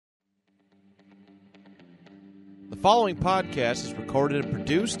The following podcast is recorded and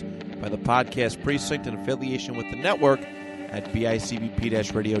produced by the Podcast Precinct in affiliation with the network at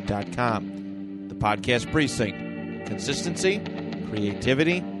bicbp-radio.com. The Podcast Precinct. Consistency,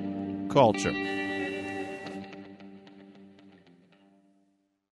 creativity, culture.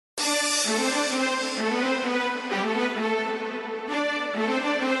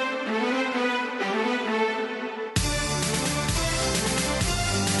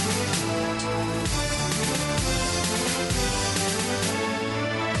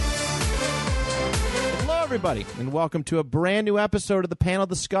 Everybody, and welcome to a brand new episode of the Panel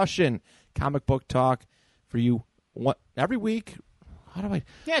Discussion, comic book talk for you. What every week? How do I?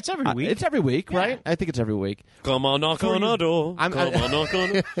 Yeah, it's every week. It's every week, right? I think it's every week. Come on, knock on our door. Come on, knock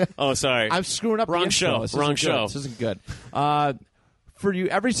on. Oh, sorry. I'm screwing up. Wrong the show. This Wrong isn't show. Good. This isn't good. For you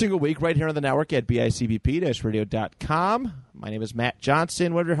every single week, right here on the network at bicbp-radio.com. My name is Matt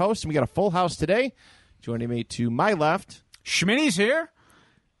Johnson, one of your hosts, and we got a full house today. Joining me to my left, Schmitty's here.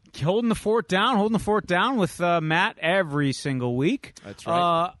 Holding the fort down with Matt every single week. That's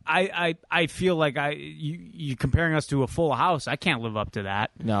right. I feel like you comparing us to a full house. I can't live up to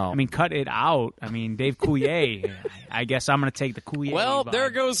that. No. I mean, cut it out. I mean, Dave Coulier. I guess I'm going to take the Coulier. Well, there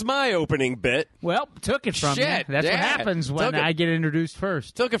goes my opening bit. Well, took it from Shit, you. That's yeah. what happens when I get introduced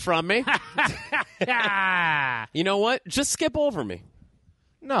first. Took it from me. You know what? Just skip over me.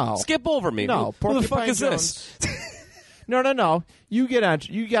 no, Skip over me. No, Who the fuck Porcupine is this? No. You get on.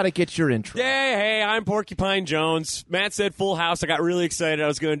 You got to get your intro. Hey, I'm Porcupine Jones. Matt said full house. I got really excited. I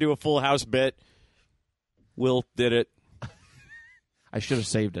was going to do a full house bit. Will did it. I should have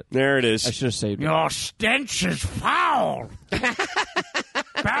saved it. There it I is. should have saved it. Your stench is foul.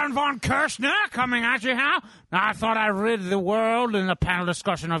 Baron von Kirchner coming at you now. I thought I rid the world in the panel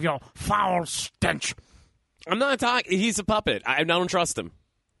discussion of your foul stench. I'm not talking. He's a puppet. I don't trust him.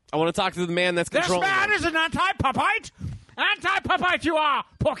 I want to talk to the man that's This controlling man him. is an anti-puppet. Anti-puppet you are,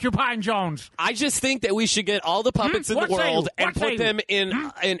 Porcupine Jones. I just think that we should get all the puppets in the What say world you? and What say put them in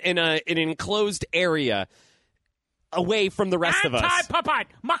an enclosed area away from the rest of us. Anti-puppet,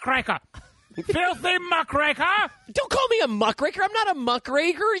 muckraker. Filthy muckraker. Don't call me a muckraker. I'm not a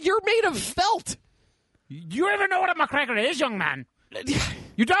muckraker. You're made of felt. You even know what a muckraker is, young man?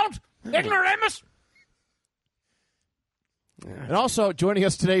 You don't? Ignoramus? And also joining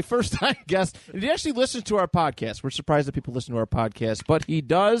us today, first-time guest. And he actually listens to our podcast. We're surprised that people listen to our podcast, but he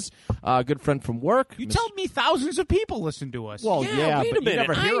does. A good friend from work. You told me thousands of people listen to us. Well, yeah, wait but a minute. you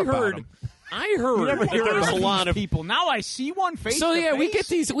never hear about him. I heard never that hear there's about a lot of people. Now I see one face So to yeah, we get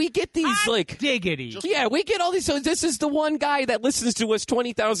face. these like diggity. yeah, we get all these. So this is the one guy that listens to us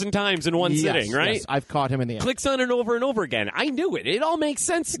 20,000 times in one sitting, right? Yes, I've caught him in the act. Clicks on it over and over again. I knew it. It all makes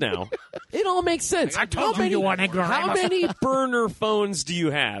sense now. It all makes sense. I told you weren't ignoramus. How many burner phones do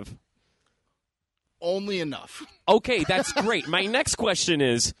you have? Only enough. Okay, that's great. My next question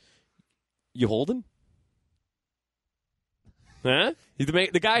is, you holding? Huh?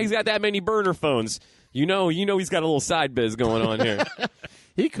 The guy who's got that many burner phones. You know he's got a little side biz going on here.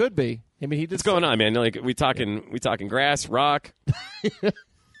 He could be. I mean, he did. What's going on, man? Like we talking grass, rock.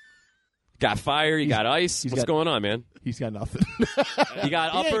 Got fire. You got ice. What's going on, man? He's got nothing. You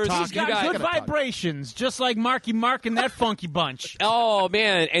got uppers. He's got good vibrations, just like Marky Mark and that funky bunch. Oh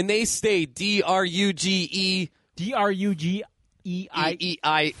man, and they stay DRUGE. DRUGEI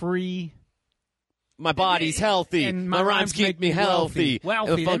free. My body's healthy. And my rhymes keep me healthy.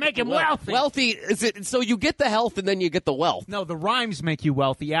 Wealthy. They make him wealthy. Wealthy is it? So you get the health and then you get the wealth. No, the rhymes make you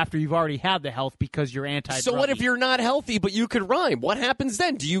wealthy after you've already had the health because you're anti-druggy. So what if you're not healthy but you could rhyme? What happens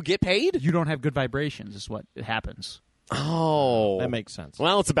then? Do you get paid? You don't have good vibrations is what happens. Oh. That makes sense.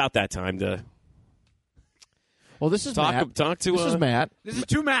 Well, it's about that time to Well, this is talk Matt. to This is Matt. This is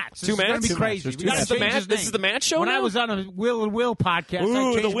two Matts. Two This is going Matts? to be Two crazy. Matts. We gotta This is the change Matt. his This name. is the Matt show. When I now? was on a Will and Will podcast, I Ooh,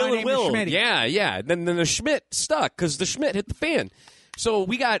 changed the Will my and name Will. to Schmitty. Yeah. Then the Schmidt stuck because the Schmidt hit the fan. So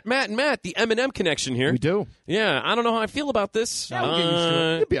we got Matt and Matt, the M&M connection here. We do. Yeah, I don't know how I feel about this. Yeah, we'll get used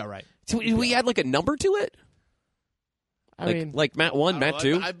to You'll be all right. So we add like a number to it? I mean, Like Matt 1, Matt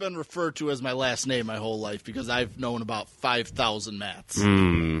 2? I've been referred to as my last name my whole life because I've known about 5,000 Matts.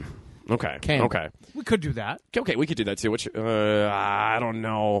 Okay. Campbell. Okay. We could do that. Okay, we could do that too. Which I don't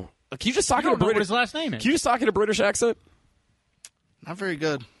know. Can you just talk I in a don't know what British? his last name is. Can you just talk in a British accent? Not very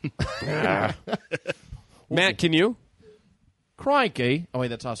good. Matt, can you? Crikey. Oh, wait,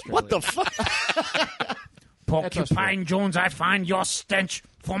 that's Australia. What the fuck? Porcupine Jones, I find your stench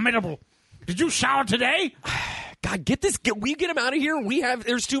formidable. Did you shower today? God, we get him out of here.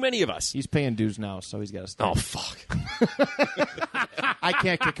 There's too many of us. He's paying dues now, so he's got to stay. Oh, fuck. I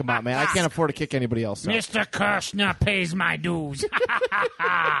can't kick him out, man. I can't afford to kick anybody else out. Mr. Kirshner pays my dues.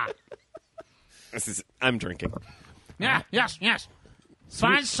 I'm drinking. Yeah, yes.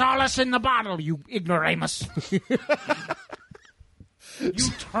 Find solace in the bottle, you ignoramus. You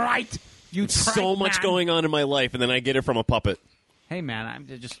trite. So much man. going on in my life, and then I get it from a puppet. Hey, man, I'm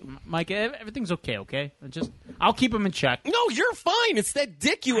just Mike. Everything's okay. I'll keep him in check. No, you're fine. It's that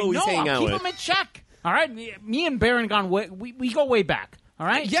dick you always hang I'll out keep with. him in check. All right, me and Baron we go way back. All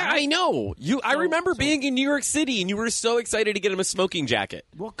right. Yeah, I know. I remember being in New York City, and you were so excited to get him a smoking jacket.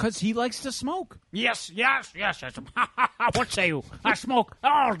 Well, because he likes to smoke. Yes. What say you? I smoke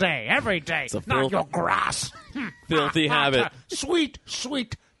all day, every day. a Not your grass. Filthy habit. Sweet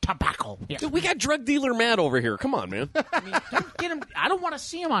tobacco. Yes. Dude, we got drug dealer Matt over here. Come on, man. Don't get him. I don't want to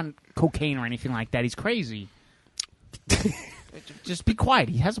see him on cocaine or anything like that. He's crazy. Just be quiet.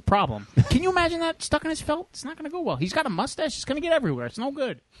 He has a problem. Can you imagine that stuck in his felt? It's not going to go well. He's got a mustache. It's going to get everywhere. It's no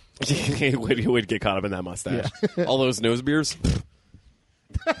good. He would get caught up in that mustache. All those nose beers.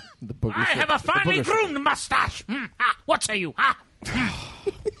 The booger I have a finely groomed mustache. What say you?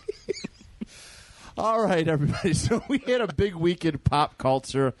 All right, everybody. So we had a big week in pop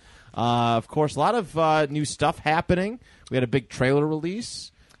culture. Of course, a lot of new stuff happening. We had a big trailer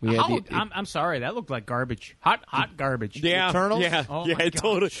release. We had I'm sorry. That looked like garbage. Hot garbage. Yeah, Eternals? yeah, Oh yeah. my God.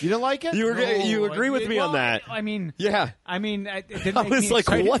 Totally. You didn't like it? You agree with me on that? I mean, Yeah. It didn't I make was me like,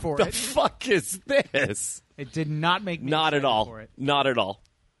 excited what for the it. fuck is this? It did not make me Not at excited all. for it. Not at all.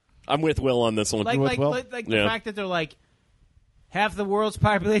 I'm with Will on this one. Like the Yeah. fact that they're like half the world's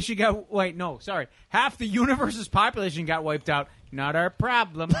population half the universe's population got wiped out. Not our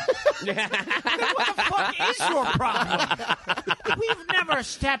problem. Then what the fuck is your problem? We've never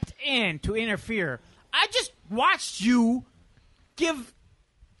stepped in to interfere. I just watched you give,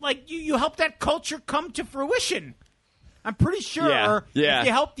 you helped that culture come to fruition. I'm pretty sure Yeah. if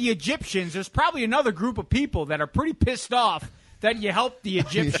you help the Egyptians, there's probably another group of people that are pretty pissed off that you helped the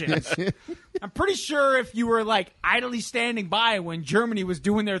Egyptians. I'm pretty sure if you were idly standing by when Germany was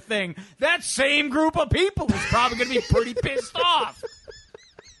doing their thing, that same group of people was probably going to be pretty pissed off.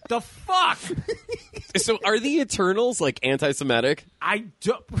 The fuck? So are the Eternals anti-Semitic? I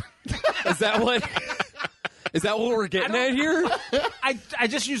do. Is that what? Is that what we're getting at here? I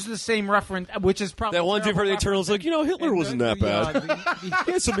just used the same reference, which is probably That one dude for the terrible Eternals, reference. Hitler wasn't that bad.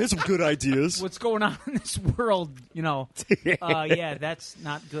 He had some good ideas. What's going on in this world? Yeah, that's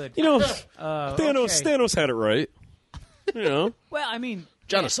not good. Thanos had it right. Well, I mean,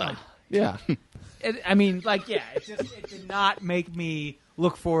 Genocide. Yeah. it did not make me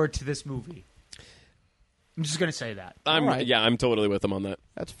look forward to this movie. I'm just going to say that. I'm totally with him on that.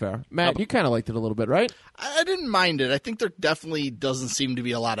 That's fair. Matt, you kind of liked it a little bit, right? I didn't mind it. I think there definitely doesn't seem to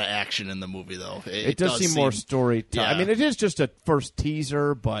be a lot of action in the movie, though. It does seem more story time. Yeah. I mean, it is just a first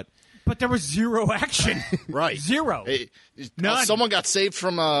teaser, but There was zero action. Right. Zero. None. Someone got saved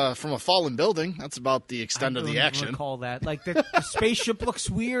from a fallen building. That's about the extent of the action. I recall that. The spaceship looks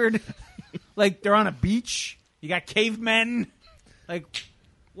weird. They're on a beach. You got cavemen.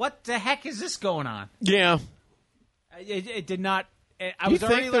 What the heck is this going on? Yeah. It did not. I do you was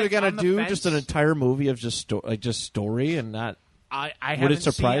already, think they're going on to the do fence. just an entire movie of just story and not? I Would it haven't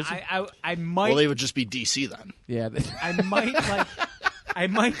surprise seen, you? I might. Well, they would just be DC then. Yeah. I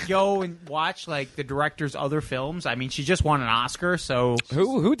might go and watch the director's other films. I mean, she just won an Oscar, so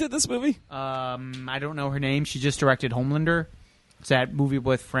Who did this movie? I don't know her name. She just directed Homelander. It's that movie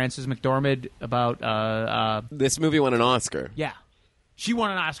with Frances McDormand about This movie won an Oscar. yeah. She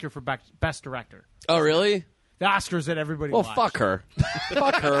won an Oscar for Best Director. Oh, really? The Oscars that everybody Well, watched. fuck her.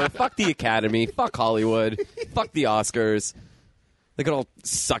 Fuck her. Fuck the Academy. Fuck Hollywood. Fuck the Oscars. They could all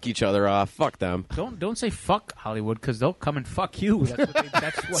suck each other off. Fuck them. Don't say fuck Hollywood because they'll come and fuck you. That's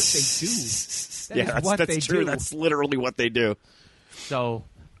what they do. That's true. do. That's literally what they do. So,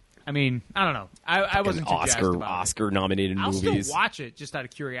 I mean, I don't know. I wasn't too jazzed about it. Oscar-nominated I'll movies. still watch it just out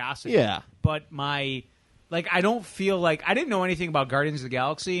of curiosity. Yeah. But I don't feel I didn't know anything about Guardians of the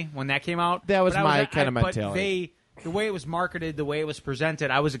Galaxy when that came out. That was but my kind of but mentality. the way it was marketed, the way it was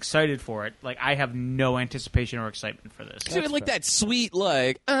presented, I was excited for it. I have no anticipation or excitement for this. Dude, that sweet,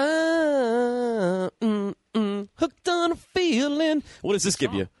 hooked on a feeling. What does this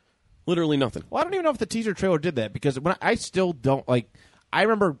give you? Literally nothing. Well, I don't even know if the teaser trailer did that because when I still don't I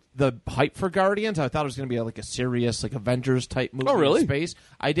remember the hype for Guardians. I thought it was going to be a serious Avengers type movie. Oh, really? In space.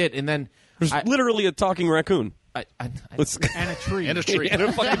 I did, and then There's literally a talking raccoon. And a tree. And a tree. And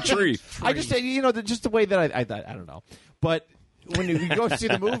a fucking tree. I just just the way that I don't know, but when you go see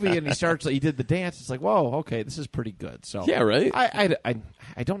the movie and he did the dance, it's like, whoa, okay, this is pretty good. So Yeah, right?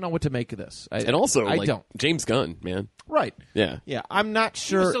 I don't know what to make of this. And also, I like, don't. James Gunn, man. Right. Yeah. Yeah, I'm not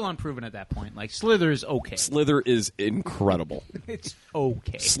He was sure. still unproven at that point. Like Slither is okay. Slither is incredible. It's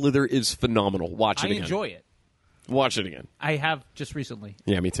okay. Slither is phenomenal. Watch I it again. enjoy it. Watch it again. I have just recently,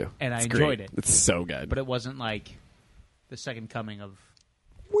 Yeah, me too. And I It's enjoyed great. it. It's so good. but it wasn't like the second coming of.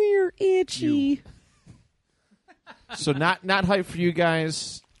 we're itchy. So not hype for you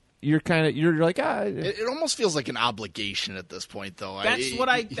guys. You're like It almost feels like an obligation at this point, though.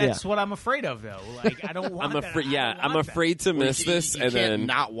 That's what I'm afraid of, though. Like I don't want. I'm afraid. Yeah, I'm afraid to miss this, You and can't then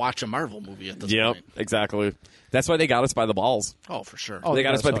not watch a Marvel movie at this Yep, point. exactly. That's why they got us by the balls. Oh, for sure. Oh, They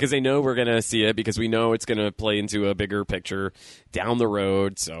got us by so- because they know we're gonna see it because we know it's gonna play into a bigger picture down the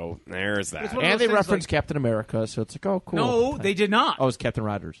road. So there's that. It's one of and those they things reference like- Captain America, so it's like, oh, cool. No, they did not. Oh, it's Captain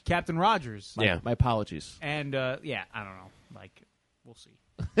Rogers. Captain Rogers. My, Yeah. my apologies. And yeah, I don't know. Like we'll see.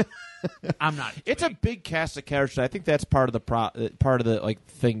 I'm not. It's a big cast of characters. I think that's part of the like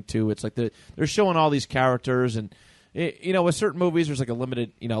thing too. It's like they're showing all these characters, and with certain movies, there's like a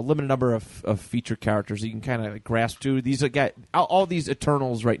limited number of feature characters that you can kind of grasp to. These all these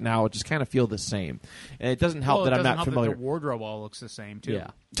Eternals right now just kind of feel the same, and it doesn't help that I'm not familiar. The wardrobe all looks the same too.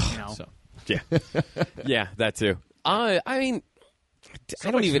 Yeah. You know? So Yeah, yeah, that too. I mean, I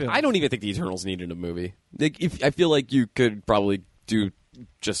don't mixed even think the Eternals needed a movie. Like, I feel like you could probably do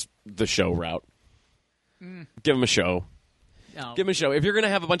just the show route. Give them a show. No. Give them a show. If you're gonna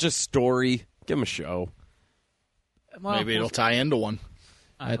have a bunch of story, give them a show. Well, Maybe it'll tie into one.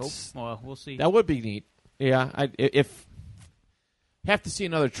 I hope. That's- Well, we'll see. that would be neat. Yeah, if have to see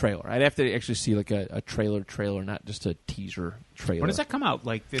another trailer. I'd have to actually see like a trailer, not just a teaser trailer. When does that come out?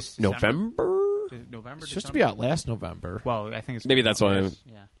 Like this November? November. It's supposed to be out last November. Well, I think it's Maybe that's why. Yeah.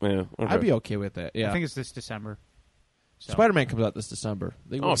 Yeah. Okay. I'd be okay with that. Yeah, I think it's this December. So. Spider-Man comes out this December.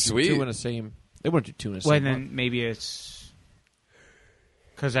 They Oh, wouldn't do sweet. two in the same. They wouldn't do two in the Well, same then month. maybe it's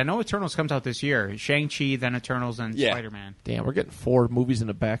because I know Eternals comes out this year. Shang-Chi, then Eternals, and Yeah. Spider-Man. Damn, we're getting 4 movies in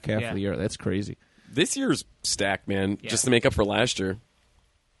the back half Yeah. of the year. That's crazy. This year's stacked, man. Yeah. Just to make up for last year.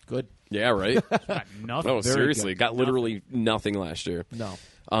 Good. Yeah, right. Got nothing. Oh, Very seriously, good. got literally nothing last year. No,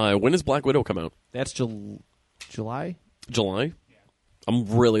 When does Black Widow come out? that's July. July. I'm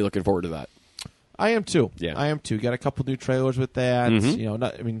really looking forward to that. I am too. Yeah. I am too. Got a couple new trailers with that.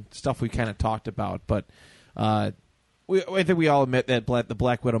 Mhm. Stuff we kind of talked about, but I think we all admit that the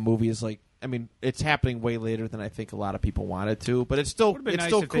Black Widow movie is like. I mean, it's happening way later than I think a lot of people wanted to, but it's still Would have been it's nice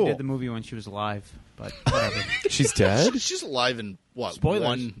still if cool. they did the movie when she was alive, but whatever. She's dead? She's alive in what?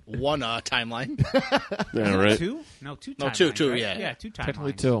 Spoilers. One timeline. Yeah, right. Two? No, two. No, two, timelines, right? yeah. Yeah, two timelines.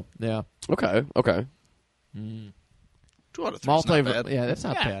 Technically, too. Yeah. Okay. 2 out of 3 is not bad. Yeah, that's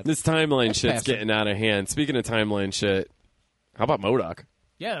not Yeah. bad. This timeline That's shit's passable. getting out of hand. Speaking of timeline shit, how about MODOK?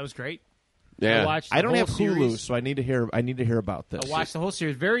 Yeah, that was great. Yeah. I watched. The I don't whole have Hulu, series. so I need to hear about this. I watched the whole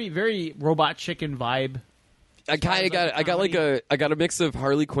series. Very, very Robot Chicken vibe. I got a mix of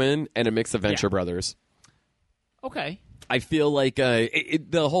Harley Quinn and a mix of Venture Yeah. Brothers. Okay. I feel like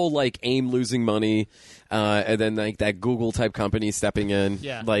the whole like AIM losing money, and then like that Google type company stepping in,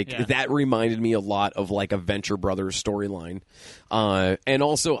 Yeah, like yeah. that reminded me a lot of like a Venture Brothers storyline. And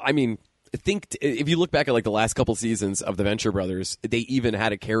also, I mean, if you look back at like the last couple seasons of the Venture Brothers, they even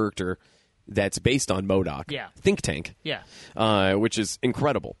had a character that's based on MODOK, Yeah. Think Tank, Yeah. which is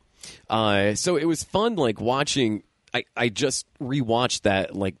incredible. So it was fun, like watching. I just rewatched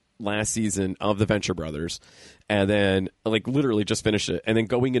that like last season of the Venture Brothers, and then like literally just finished it, and then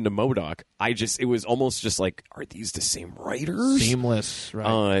going into MODOK, it was almost just like, are these the same writers? Seamless,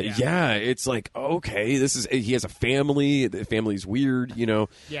 right? Yeah, it's like, okay, he has a family. The family's weird, you know.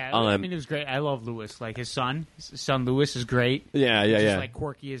 Yeah, I mean, it was great. I love Lewis. Like his son Lewis is great. Yeah, He's yeah. just like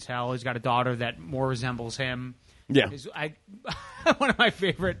quirky as hell. He's got a daughter that more resembles him. Yeah. One of my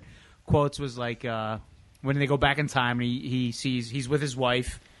favorite quotes was like when they go back in time and he sees he's with his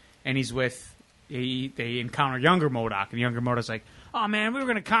wife and they encounter younger MODOK, and younger MODOK's like, "Oh man, we were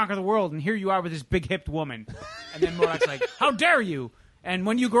going to conquer the world, and here you are with this big hipped woman." And then MODOK's like, "How dare you?" And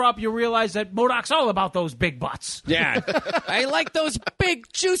when you grow up, you'll realize that MODOK's all about those big butts. Yeah, I like those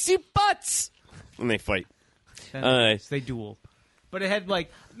big juicy butts. And they fight. And they duel. But it had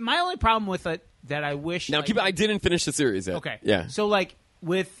like my only problem with it that I wish Now, like, I didn't finish the series yet. Okay. Yeah. So, like,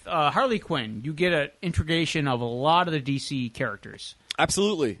 with Harley Quinn, you get an integration of a lot of the DC characters.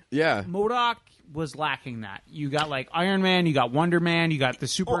 Absolutely. Yeah. MODOK was lacking that. You got, like, Iron Man, you got Wonder Man, you got the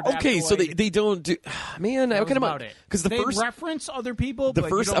Super Okay, so Adaptoid. they don't do. Man, That how was can about it. Because the they first reference other people, but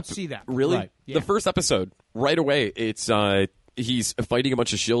you don't see that. Really, Right. Yeah. the first episode right away. It's he's fighting a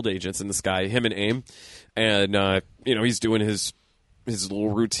bunch of SHIELD agents in the sky, him and AIM, and he's doing his little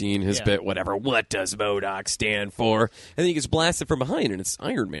routine, his bit, whatever. What does MODOK stand for? And then he gets blasted from behind, and it's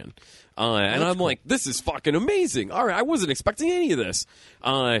Iron Man. And I'm like, this is fucking amazing. All right, I wasn't expecting any of this.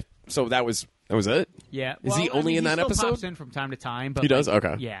 So that was it. Yeah, Is he only in that still episode? Pops in from time to time, but He does? like,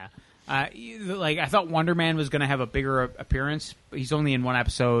 Okay. Yeah, like I thought Wonder Man was going to have a bigger appearance, but he's only in one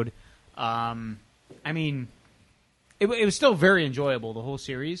episode. I mean, it was still very enjoyable, the whole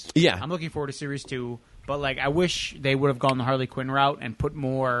series. Yeah. I'm looking forward to series 2. But like, I wish they would have gone the Harley Quinn route and put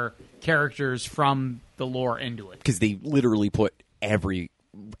more characters from the lore into it. Because they literally put every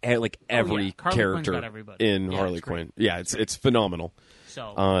Harley Quinn's character got everybody. in Yeah, Harley it's great. Quinn. Yeah, it's phenomenal.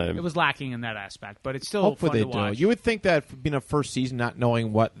 So Um, it was lacking in that aspect, but it's still Hopefully fun they to watch. do. You would think that being a first season, not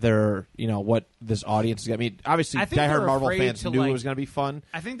knowing what what this audience is. I mean, obviously, I think diehard they're Marvel afraid fans to, knew like- it was going to be fun.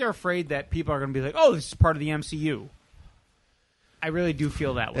 I think they're afraid that people are going to be like, "Oh, this is part of the MCU." I really do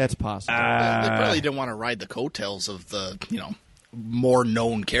feel that way. That's possible. They probably didn't want to ride the coattails of the more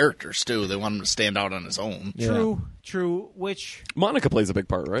known characters too. They want him to stand out on his own. Yeah. True. Which, Monica plays a big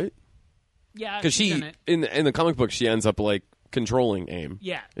part, right? yeah, Because she's she in it. in the comic book, she ends up like controlling AIM.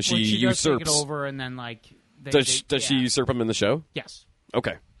 Yeah, she when she does take usurps. it over, and then like Does she usurp him in the show? Yes,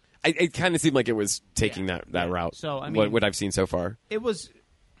 Okay, it kind of seemed like it was taking that route. So, I mean- what I've seen so far. it was.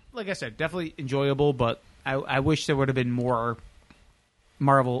 Like I said, definitely enjoyable, but I wish there would have been more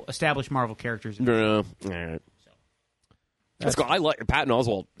established Marvel characters. In it. No. All right. That's cool. I like Patton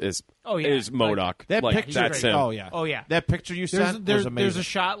Oswalt is MODOK. That like, picture, that's him. Oh yeah, Oh, yeah. That picture you sent was amazing. There's a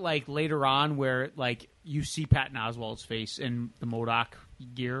shot like later on where like you see Patton Oswalt's face in the MODOK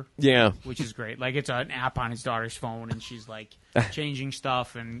gear, Yeah. which is great. Like it's an app on his daughter's phone, and she's like changing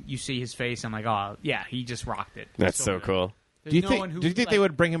stuff, and you see his face. I'm like, oh yeah, he just rocked it. That's It's so good. cool. There's do you no think? one who, Do you think like, they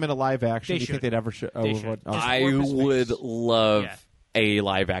would bring him into live action? They Do you think should. they'd ever? Show? They should. Oh, Just I warp his would face. love Yeah. a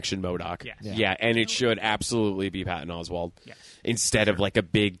live action MODOK. Yes. Yeah, and it should absolutely be Patton Oswalt. Yes. Instead of like a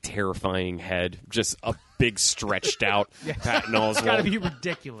big terrifying head, just a big stretched out Patton Oswalt. It's got to be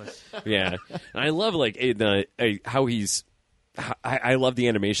ridiculous. Yeah, and I love like how he's. I love the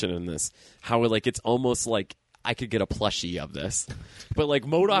animation in this. How like it's almost like I could get a plushie of this, but like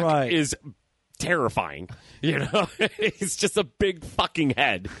MODOK Right. is terrifying. You know, he's just a big fucking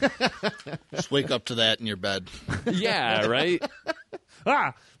head. Just wake up to that in your bed. Yeah, right.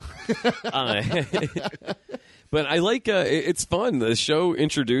 Uh, but I like it's fun. The show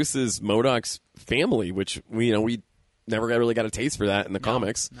introduces MODOK's family, which we never really got a taste for that in the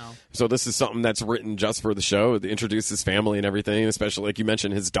comics. no. So this is something that's written just for the show. They introduce his family and everything, especially like you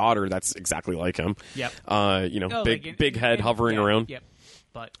mentioned, his daughter. That's exactly like him. Yep. Oh, big head hovering around. Yep.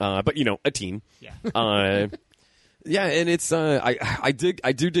 But But a teen. yeah, Yeah, and it's I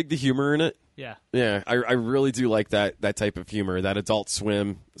do dig the humor in it. yeah. Yeah, I really do like that type of humor, that Adult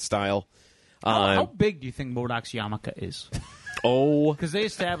Swim style. How big do you think MODOK's yarmulke is? Oh, Because they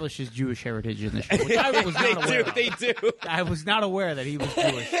established his Jewish heritage in the show, which I was not aware of. they do. I was not aware that he was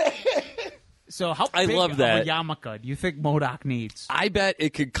Jewish. So how I big love of that. a yarmulke do you think MODOK needs? I bet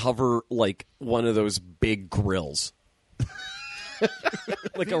it could cover like one of those big grills.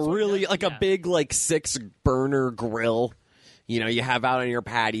 Like a big like 6 burner grill. You have out on your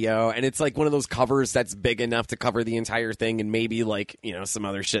patio, and it's like one of those covers that's big enough to cover the entire thing, and maybe like some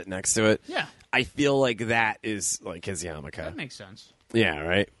other shit next to it. Yeah. I feel like that is like his yarmulke. That makes sense. Yeah,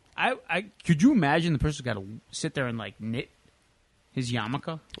 right. I could you imagine the person got to sit there and like knit his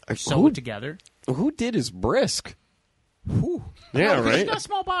yarmulke or sew who- it together? Who did his brisk? Whew. Yeah, No, 'cause right. He's got a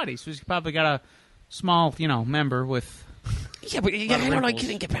small body, so he's probably got a small, member with Yeah, but I don't know. I wrinkles.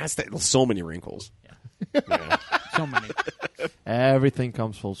 couldn't get past that. So many wrinkles. so many. Everything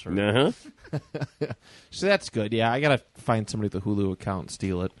comes full circle. Uh-huh. So that's good. Yeah, I gotta find somebody with a Hulu account and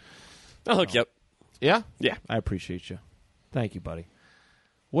steal it. I'll hook you up. Yeah, Yeah. I appreciate you. Thank you, buddy.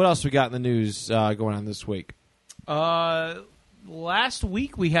 What else we got in the news going on this week? Last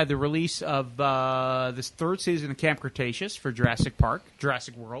week we had the release of this third season of Camp Cretaceous for Jurassic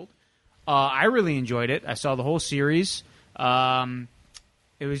World. I really enjoyed it. I saw the whole series.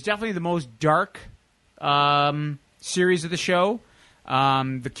 It was definitely the most dark series of the show.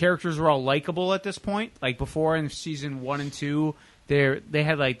 The characters were all likable at this point. Like before in season 1 and 2, they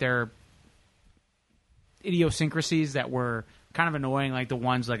had like their idiosyncrasies that were kind of annoying, like the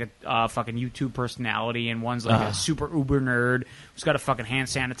one's like a fucking YouTube personality, and one's like a super uber nerd who's got to fucking hand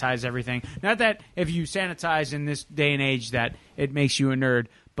sanitize everything. Not that if you sanitize in this day and age that it makes you a nerd,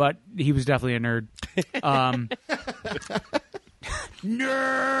 but he was definitely a nerd.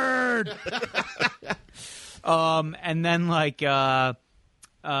 Nerd. And then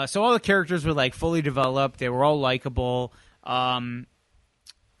so all the characters were like fully developed. They were all likable. It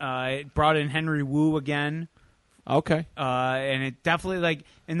brought in Henry Wu again. Okay. And it definitely, like,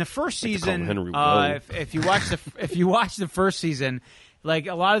 in the first like to call him season, Henry Wu. if you watch the first season, like,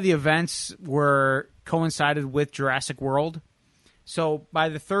 a lot of the events were coincided with Jurassic World. So by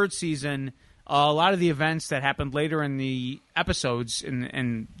the third season, a lot of the events that happened later in the episodes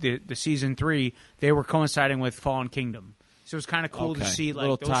in the season 3, they were coinciding with Fallen Kingdom. So it was kind of cool to Okay. see,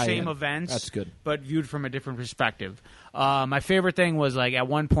 Little like, those tie-in. same events. That's good. But viewed from a different perspective. My favorite thing was, like, at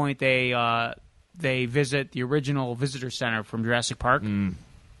one point they visit the original visitor center from Jurassic Park.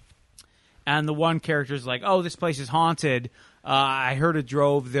 And the one character's like, oh, this place is haunted. I heard it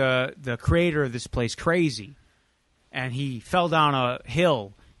drove the creator of this place crazy. And he fell down a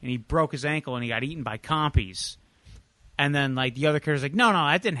hill, and he broke his ankle, and he got eaten by compies. And then, like, the other character's like, no,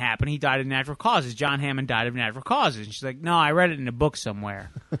 that didn't happen. He died of natural causes. John Hammond died of natural causes. And she's like, no, I read it in a book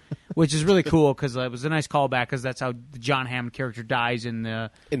somewhere. Which is really cool, because it was a nice callback, because that's how the John Hammond character dies in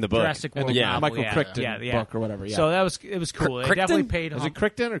the book. Jurassic World Yeah. novel. Michael Crichton book or whatever. Yeah. So it was cool. It Crichton? definitely paid Is home. it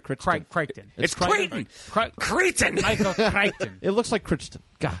Crichton or Crichton? Crichton. It's Creighton. Creighton. Michael Crichton. It looks like Crichton.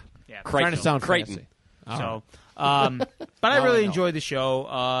 God. Yeah. Crichton. Trying to sound Crichton. fancy. So, but I Now I really know. enjoyed the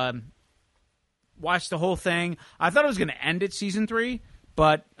show. Watched the whole thing. I thought it was going to end at season 3,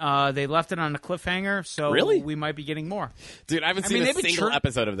 but they left it on a cliffhanger. So Really? we might be getting more. Dude, I haven't I seen mean, a they've been single churn-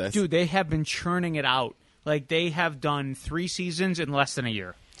 episode of this. Dude, they have been churning it out. Like, they have done 3 seasons in less than a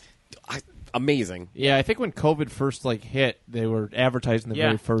year. Amazing. Yeah, I think when COVID first hit, they were advertising the Yeah.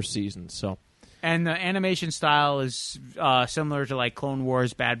 very first season. So And the animation style is similar to, like, Clone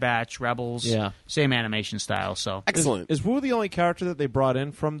Wars, Bad Batch, Rebels. Yeah. Same animation style. So Excellent. is Wu the only character that they brought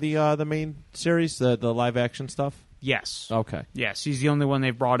in from the main series, the live action stuff? yes. Okay. Yes, he's the only one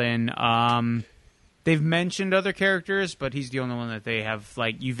they've brought in. They've mentioned other characters, but he's the only one that they have,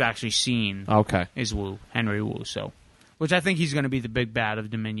 like, you've actually seen Okay. is Wu, Henry Wu. So, which I think he's going to be the big bad of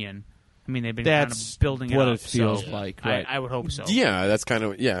Dominion. I mean, they've been kind That's of building it what up. it feels so like, right. I would hope so. Yeah, that's kind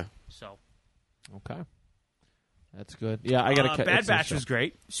of So, Okay. That's good. Yeah, I got to. Bad Batch was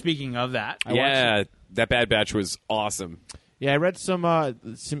great. Speaking of that, yeah. That Bad Batch was awesome. Yeah, I read some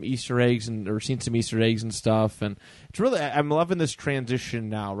Easter eggs or seen some Easter eggs and stuff, and it's really I'm loving this transition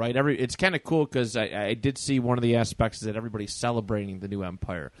now. Right, it's kind of cool because I did see one of the aspects is that everybody's celebrating the new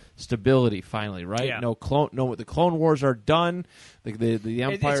Empire stability finally. Right, Yeah. the Clone Wars are done. The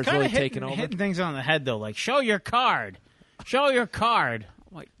Empire's it's kinda really taken over. hitting things on the head though. Like, show your card. Show your card.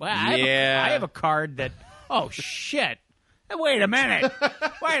 I'm like, well, Yeah. I have a card that. Oh shit. Wait a minute.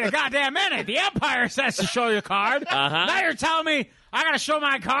 Wait a goddamn minute. The Empire says to show your card. Now you're telling me I got to show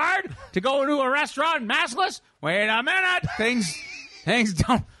my card to go into a restaurant maskless? Wait a minute. Things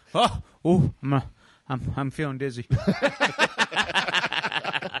don't. Oh, I'm feeling dizzy.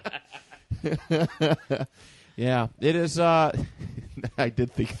 Yeah, it is. I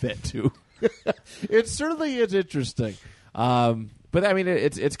did think that too. It certainly is interesting, but I mean,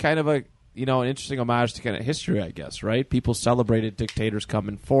 it's kind of a an interesting homage to kind of history, I guess. Right? People celebrated dictators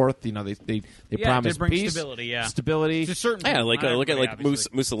coming forth. They promised to bring peace, stability. stability. To certain Yeah, people, like not look at everybody, like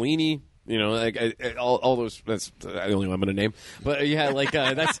obviously. Mussolini. All those. That's the only one I'm going to name. But yeah, like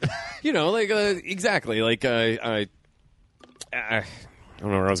that's exactly like I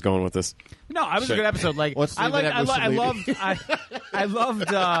don't know where I was going with this. No, I was a good episode. Like, Let's I leave it like, at I Mussolini. loved.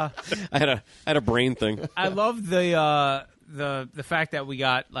 I had a brain thing. I loved the fact that we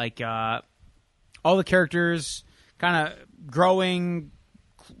got like all the characters kind of growing,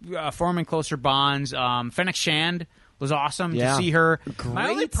 forming closer bonds. Fennec Shand was awesome Yeah. to see her. Great my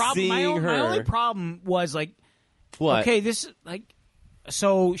only seeing her. problem was like, What? okay, this like,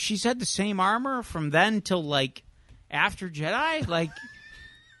 so she's had the same armor from then till like after Jedi, like.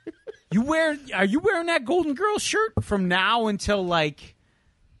 Are you wearing that Golden Girl shirt from now until like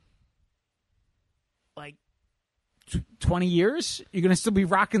 20 years? You're gonna still be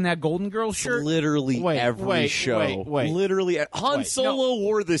rocking that Golden Girl shirt? Literally every show. wait. Literally, Han Solo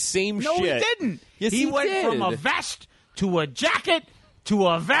wore the same No, shit. he didn't. Yes, he went did. from a vest to a jacket to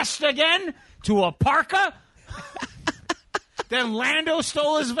a vest again to a parka. Then Lando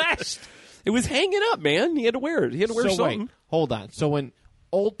stole his vest. It was hanging up, man. He had to wear it. He had to wear So something. wait, hold on. So when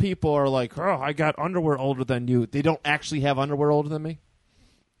old people are like, "Oh, I got underwear older than you," they don't actually have underwear older than me.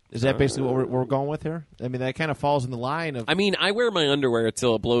 Is that basically what we're going with here? I mean, that kind of falls in the line of. I mean, I wear my underwear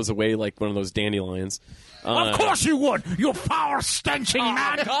until it blows away like one of those dandelions. Of course you would, you foul stenching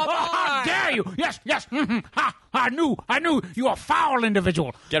man! come How on. dare you? Yes. Ha! I knew you're a foul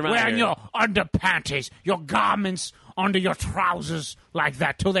individual. Get him out of wearing here. your underpanties, your garments under your trousers like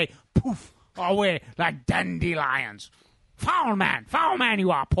that till they poof away like dandelions. Foul man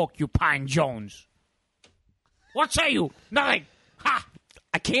you are, Porcupine Jones. What say you? Nothing. Ha!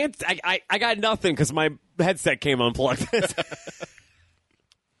 I can't. I got nothing because my headset came unplugged.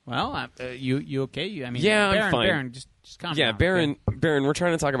 Well, you okay? I mean, Yeah, I'm Baron, fine. Baron, just calm Yeah, down. Baron, we're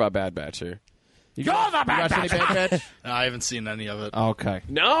trying to talk about Bad Batch here. You're the bad Watch any batch. Bad Batch? No, I haven't seen any of it. Okay.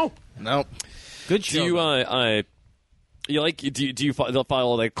 No. Nope. Good Do show. you you like do you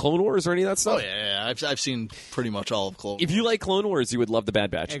follow like Clone Wars or any of that Oh stuff? yeah. I've seen pretty much all of Clone. If you like Clone Wars, you would love the Bad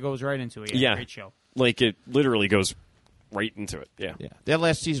Batch. It goes right into it. Yeah. Great show. Like it literally goes right into it. Yeah. Yeah, that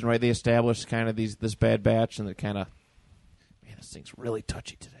last season, right? They established kind of this Bad Batch, and it kind of, man, this thing's really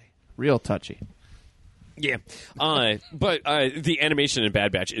touchy today, real touchy. Yeah. But the animation in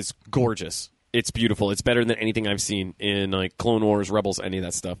Bad Batch is gorgeous. It's beautiful. It's better than anything I've seen in like Clone Wars, Rebels, any of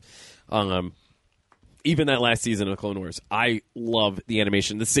that stuff. Even that last season of Clone Wars, I love the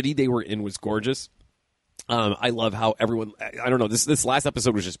animation. The city they were in was gorgeous. I love how everyone. I don't know. This last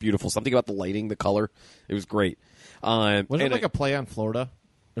episode was just beautiful. Something about the lighting, the color. It was great. Was it like a play on Florida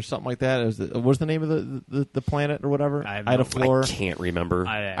or something like that? What was the name of the planet or whatever? I have Ida no- Floor. I can't remember.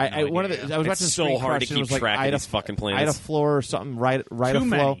 I One of the, I was watching It's so Screen hard Crush, to and it keep was like track of Ida, these fucking planets. Ida Floor or something. Right Too a flow,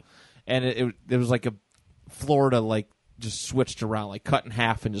 many. and it was like a Florida like just switched around, like cut in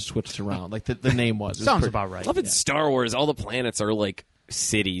half and just switched around. Like the name was. It was Sounds pretty- about right. Love it. Star Wars. All the planets are like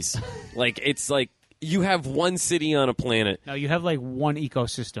cities. Like it's like you have one city on a planet. No, you have like one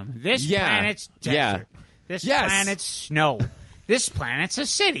ecosystem. This Yeah. planet's desert. Yeah. This Yes. planet's snow. This planet's a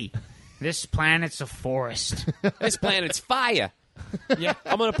city. This planet's a forest. This planet's fire. Yeah.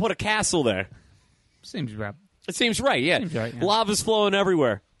 I'm gonna put a castle there. Seems right. It seems right. Yeah. Seems right, yeah. Lava's flowing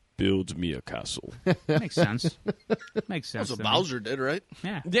everywhere. Build me a castle. Makes sense. Makes sense. That's what to me. Bowser did, right?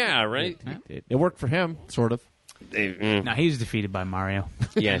 Yeah. Yeah. Right. It worked for him, sort of. No, he was defeated by Mario.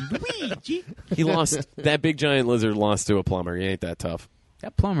 Yeah. He lost. That big giant lizard lost to a plumber. He ain't that tough.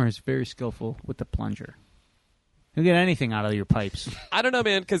 That plumber is very skillful with the plunger. He'll get anything out of your pipes. I don't know,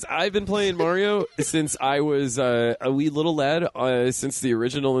 man, because I've been playing Mario since I was a wee little lad, since the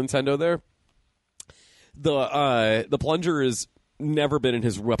original Nintendo there. The plunger has never been in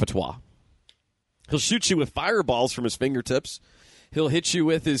his repertoire. He'll shoot you with fireballs from his fingertips. He'll hit you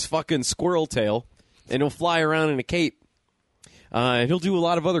with his fucking squirrel tail, and he'll fly around in a cape. He'll do a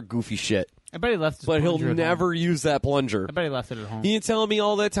lot of other goofy shit, I bet he left his but he'll plunger at home. never use that plunger. I bet he left it at home. He ain't telling me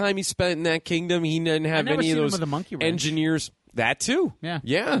all that time he spent in that kingdom. He didn't have never any seen of him those with a monkey wrench. engineers. That too. Yeah.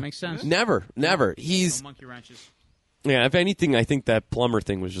 Yeah. That makes sense. Never. He's No monkey wrenches. yeah. If anything, I think that plumber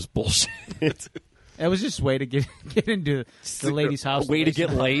thing was just bullshit. It was just a way to get into the lady's house. Way to get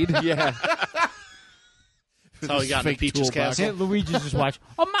laid. Yeah. That's how he got in Fake Peach's toolbox. castle. Yeah, Luigi just watch.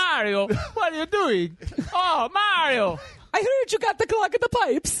 Oh, Mario, what are you doing? Oh, Mario. I heard you got the clog in the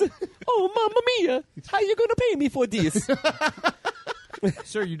pipes. Oh, mamma mia! How you gonna pay me for this?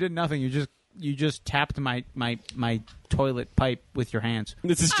 Sir, you did nothing. You just tapped my toilet pipe with your hands.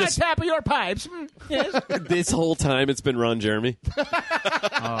 This is just I tap your pipes. Mm, yes. this whole time. It's been Ron Jeremy, Oh,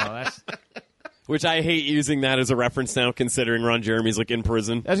 that's which I hate using that as a reference now, considering Ron Jeremy's like in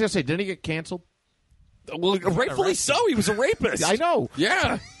prison. I was gonna say, didn't he get canceled? Well, rightfully so. He was a rapist. I know.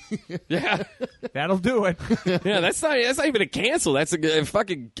 Yeah. Yeah. that'll do it. Yeah, that's not even a cancel. That's a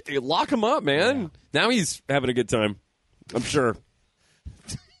fucking lock him up, man. Yeah. Now he's having a good time. I'm sure.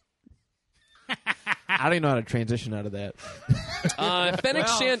 I don't even know how to transition out of that. Fennec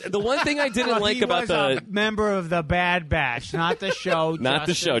Shand. The one thing I didn't like He about was the a member of the Bad Batch, not the show. not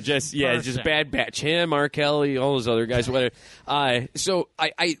the show, just Bad Batch. Him, R. Kelly, all those other guys, whatever. So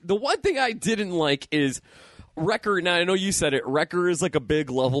I the one thing I didn't like is Wrecker. Now I know you said it. Wrecker is like a big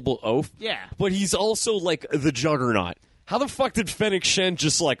lovable oaf. Yeah. but he's also like the Juggernaut. How the fuck did Fennec Shand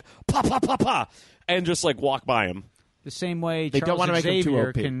just like pa pa pa pa and just like walk by him? The same way They don't Charles wanna make him too Xavier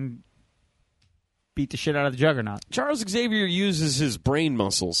OP. can beat the shit out of the Juggernaut. Charles Xavier uses his brain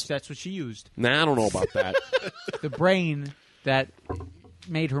muscles. That's what she used. Nah, I don't know about that. The brain that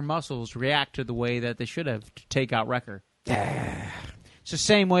made her muscles react to the way that they should have to take out Wrecker. It's the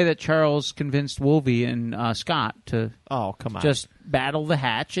same way that Charles convinced Wolvie and Scott to Oh, come on. just battle the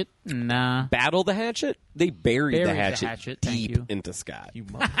hatchet. And, Battle the hatchet? They buried the Buried the hatchet, hatchet, thank deep you. into Scott. you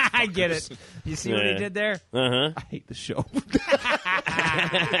motherfuckers. I get it. You see what he Yeah. did there? Uh-huh. I hate the show.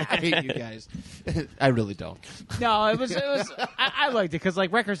 I hate you guys. I really don't. No, it was. I liked it because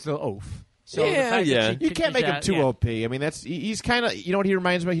like Wrecker's the oaf. So the Yeah, fact that yeah. she You can't make him kicked too his ass- OP. I mean, he's kind of, you know what he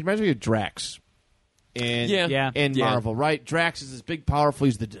reminds me of? He reminds me of Drax. Yeah. In Yeah. Marvel, right? Drax is this big, powerful.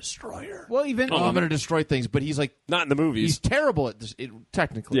 He's the destroyer. Well, even I'm going to destroy things, but he's like, Not in the movies. he's terrible at this.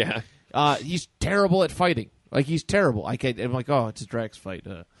 Technically, Yeah. he's terrible at fighting. Like he's terrible. I'm like, oh, it's a Drax fight.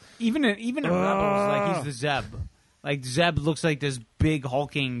 even in Rebels, like he's the Zeb. Like Zeb looks like this big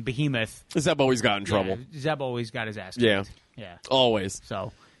hulking behemoth. Zeb always got in trouble. Yeah, Zeb always got his ass kicked. Yeah. Yeah. Always.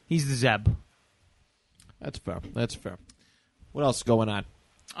 So he's the Zeb. That's fair. That's fair. What else is going on?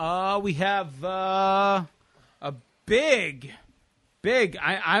 We have a big.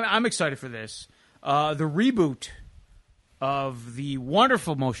 I'm excited for this. The reboot of the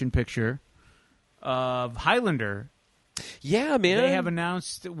wonderful motion picture of Highlander. Yeah, man. They have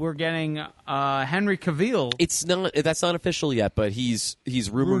announced we're getting Henry Cavill. That's not official yet, but he's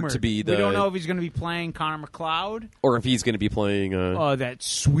rumored to be the. We don't know if he's going to be playing Connor McLeod or if he's going to be playing that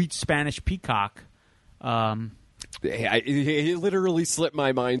sweet Spanish peacock. It literally slipped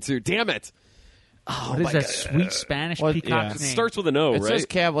my mind too. Damn it! What is that sweet Spanish peacock's yeah. name? It starts with an O, It right? says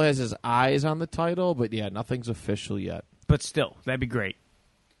Cavill has his eyes on the title, but yeah, nothing's official yet. But still, that'd be great.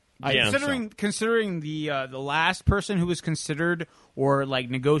 Yeah. Considering the last person who was considered or like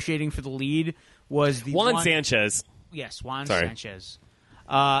negotiating for the lead was the Juan Sanchez. Yes, Juan Sorry. Sanchez.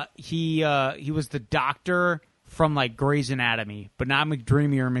 He was the doctor from like Grey's Anatomy, but not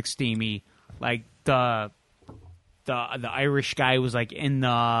McDreamy or McSteamy. Like the Irish guy was like in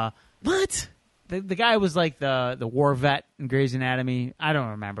the What? The guy was like the war vet in Grey's Anatomy. I don't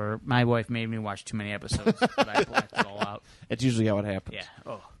remember. My wife made me watch too many episodes, but I blacked it all out. That's usually how it happens. Yeah.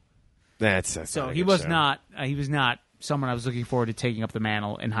 Oh. That's So not a he good was show. not. He was not someone I was looking forward to taking up the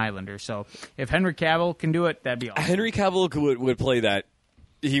mantle in Highlander. So if Henry Cavill can do it, that'd be awesome. Henry Cavill would play that.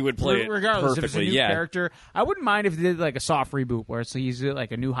 He would play it Regardless, if it's a perfectly. new Yeah. character, I wouldn't mind if they did like a soft reboot where he's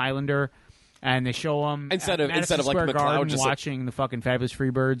like a new Highlander, and they show him Instead at of Madison like Square McLeod, Garden just like- watching the fucking Fabulous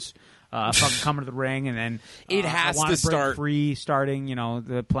Freebirds. Fucking coming to the ring, and then It has I Wanna to Break start- free, starting.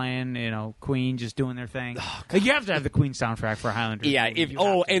 The playing. Queen just doing their thing. Like, you have to have the Queen soundtrack for Highlander. Yeah. You have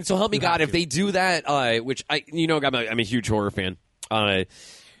to. And so help me You God, have if they do that, which I'm a huge horror fan.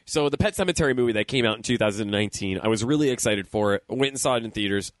 So the Pet Sematary movie that came out in 2019, I was really excited for it. Went and saw it in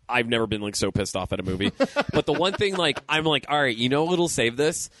theaters. I've never been like so pissed off at a movie. But the one thing, I'm like, all right, what'll save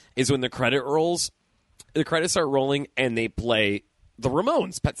this is when the credits start rolling and they play the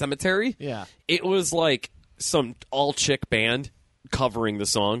Ramones, Pet Sematary. Yeah. It was like some all-chick band covering the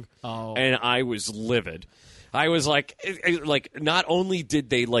song, and I was livid. I was like, not only did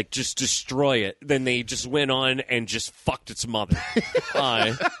they just destroy it, then they just went on and just fucked its mother.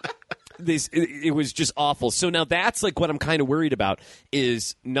 It was just awful. So now that's what I'm kind of worried about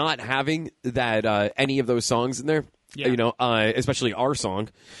is not having that any of those songs in there. Yeah. Especially our song.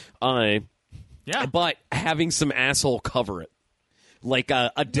 Yeah. But having some asshole cover it. Like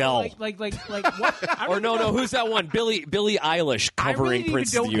Adele. Like what? Or no, who's that one? Billie Eilish covering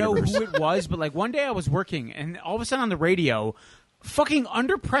Prince of the Universe. I really don't know who it was, but one day I was working, and all of a sudden on the radio, fucking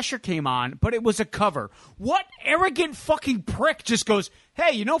Under Pressure came on, but it was a cover. What arrogant fucking prick just goes,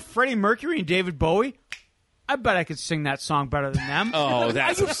 hey, Freddie Mercury and David Bowie? I bet I could sing that song better than them. Oh,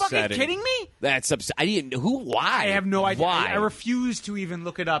 that's Are you upsetting. fucking kidding me? That's upsetting. I didn't know who. Why? I have no idea. Why? I refuse to even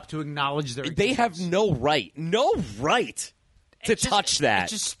look it up to acknowledge their They have existence. no right to It's just- touch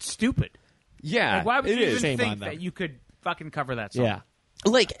that. It's just stupid. Yeah, Why would it you is. even Shame on think them. that you could fucking cover that song? Yeah.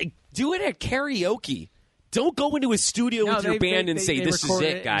 Do it at karaoke. Don't go into a studio No, with your band and say, they "This is recorded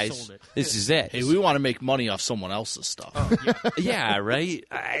it, and guys. sold it. This is it." Hey, we want to make money off someone else's stuff. Yeah, right.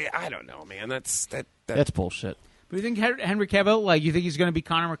 I don't know, man. That's bullshit. But you think Henry Cavill, you think he's going to be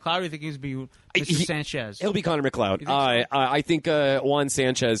Connor McLeod, or you think he's going to be Mr. Sanchez? He'll be Connor McLeod. You think so? I think Juan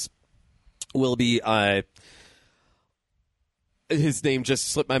Sanchez will be. His name just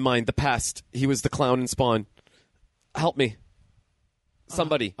slipped my mind. The Pest. He was the clown in Spawn. Help me,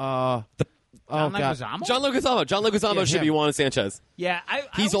 somebody. John Leguizamo? John Leguizamo. John Leguizamo Yeah, should him. be Juan Sanchez. Yeah,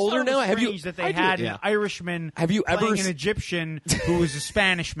 He's always older thought it was now? Have you- strange that they I do, had yeah. an Irishman Have you ever playing s- an Egyptian who was a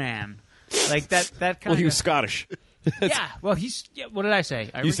Spanish man? Like that kind Well, of. he was Scottish. Yeah. Well, he's. Yeah, what did I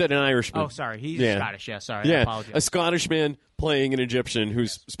say? You said an Irishman. Oh, sorry. He's Yeah. Scottish. Yeah. Sorry. I Yeah, apologize. a Scottish man playing an Egyptian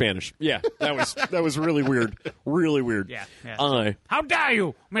who's Spanish. Yeah, that was really weird. Really weird. Yeah. How dare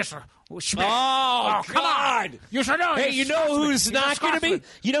you, Mister Schmidt? Oh, come on! You should know. Hey, he's you know Scotsman. who's He's not a going to be? Scotsman.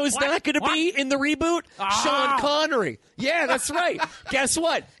 You know who's What? not going to What? be in the reboot? Oh. Sean Connery. Yeah, that's right. Guess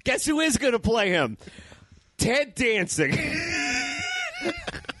what? Guess who is going to play him? Ted Danzig.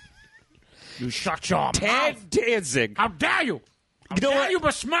 You shut your mouth. Ted Danzig. How dare you? How You know dare what? you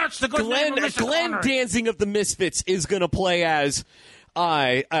besmirch the good name of Mr. Glenn Connery? Danzig of the Misfits is going to play as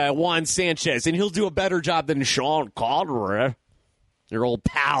Juan Sanchez, and he'll do a better job than Sean Connery, your old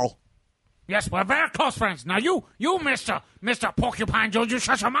pal. Yes, we're very close friends. Now you, Mister Porcupine Joe, you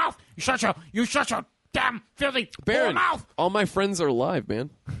shut your mouth. You shut your damn filthy Baron, mouth. all my friends are alive, man.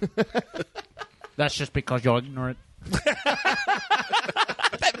 That's just because you're ignorant.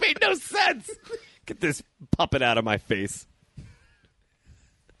 That made no sense. Get this puppet out of my face.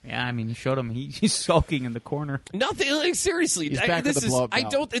 Yeah, I mean, you showed him. He's sulking in the corner. Nothing. Like, seriously, He's back with the blow-up I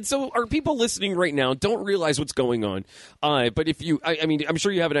doll. don't. And so, are people listening right now? Don't realize what's going on. But if you, I mean, I'm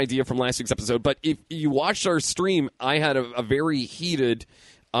sure you have an idea from last week's episode. But if you watched our stream, I had a very heated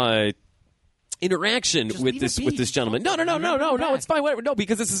interaction Just with leave this it with be. this gentleman. No. It's fine. Whatever. No,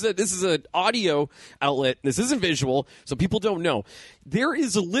 because this is an audio outlet. This isn't visual, so people don't know. There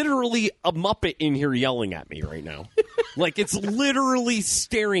is literally a Muppet in here yelling at me right now. Like, it's literally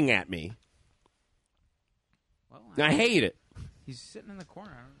staring at me. Well, I hate it. He's sitting in the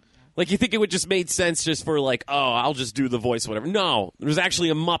corner. Like, you think it would just made sense just for, like, oh, I'll just do the voice, whatever. No, there's actually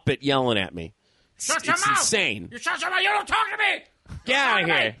a Muppet yelling at me. Shut your It's mouth! insane. You shut your mouth! You don't talk to me! Get out of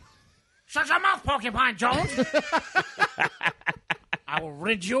Talk to here. me! Shut your mouth, Porcupine Jones! I will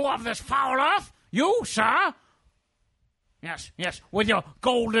rid you of this foul earth. You, sir. Yes, with your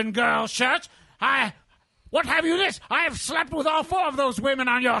Golden Girl shirts. What have you this? I have slept with all 4 of those women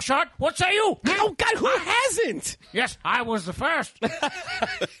on your shirt. What say you? Oh, God, who hasn't? Yes, I was the first.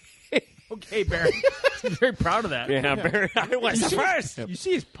 Okay, Baron. He's very proud of that. Yeah, Baron, I was the first. You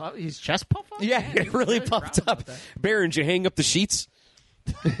see his chest puff up? Yeah, it really puffed up. Baron, did you hang up the sheets?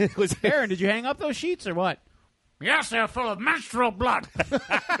 Was Baron, did you hang up those sheets or what? Yes, they're full of menstrual blood.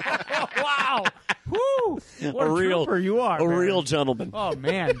 Wow. Woo. What a real trooper you are, a Baron. real gentleman. Oh,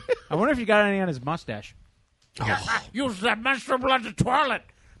 man. I wonder if you got any on his mustache. Yes, I used that menstrual blood to twirl it.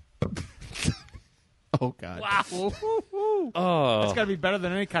 Oh God. Wow. Oh, That's got to be better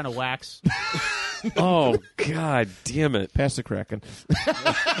than any kind of wax. oh, God damn it! Pass the Kraken.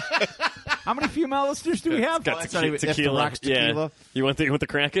 How many female listeners do we have? Got that's not even- that's the Rock's Yeah, tequila. you want the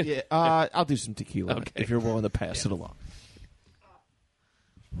Kraken? Yeah, I'll do some tequila if you're willing to pass it along.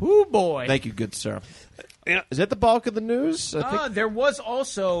 Whoo, boy. Thank you, good sir. Yeah. Is that the bulk of the news? I think There was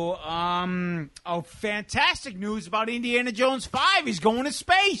also fantastic news about Indiana Jones 5. He's going to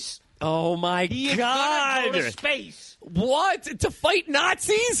space. Oh my He is God! gonna go to space. What, to fight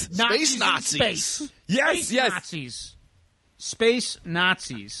Nazis? Nazis in Nazis. space. Yes, Space yes. Nazis. Space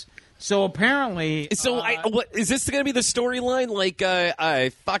Nazis. So apparently, So, what is this going to be the storyline? Like,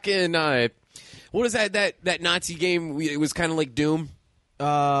 fucking, what is that Nazi game? It was kind of like Doom.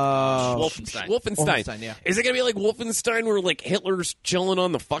 Wolfenstein. Wolfenstein, yeah. Is it going to be like Wolfenstein, where like Hitler's chilling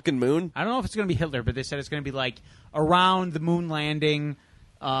on the fucking moon? I don't know if it's going to be Hitler, but they said it's going to be like around the moon landing,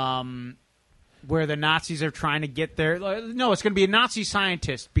 where the Nazis are trying to get there. No, it's going to be a Nazi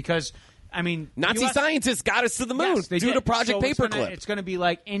scientist because, I mean, Nazi US scientists got us to the moon. Yes, they due did. to Project So Paperclip. It's going to be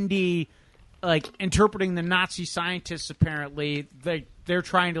like Indy, like interpreting the Nazi scientists. Apparently, they're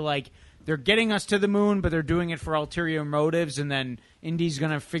trying to like they're getting us to the moon, but they're doing it for ulterior motives, and then Indy's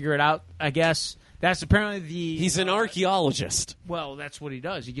going to figure it out. I guess that's apparently the. He's an archaeologist. Well, that's what he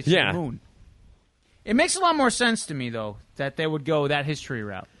does. He gets Yeah. to the moon. It makes a lot more sense to me, though, that they would go that history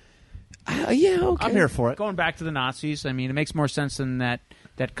route. Yeah, okay. I'm here for it. Going back to the Nazis, I mean, it makes more sense than that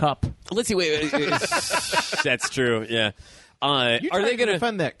cup. Let's see. Wait. That's true. Yeah. You Are tried they to going to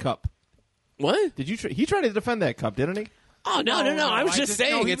defend that cup? what? Did you? He tried to defend that cup, didn't he? Oh no! I was just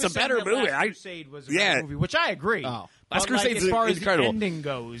saying he it's was a better saying that movie. Last Crusade was a Yeah. better movie, which I agree. Oh. Last But, like, Crusade's as far as incredible. the ending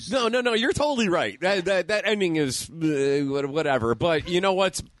goes, No. You're totally right. That ending is whatever. But you know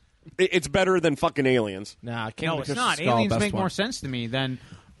what's? It's better than fucking Aliens. Nah, no, it's not. Aliens make more sense to me than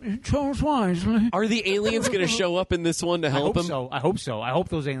Charles Wisely. Are the aliens going to show up in this one to I help hope him? so. I hope so. I hope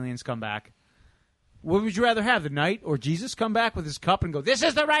those aliens come back. What would you rather have, the Knight or Jesus come back with his cup and go, "This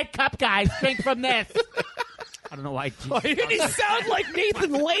is the right cup, guys. Drink from this." I don't know why. Why did he sound like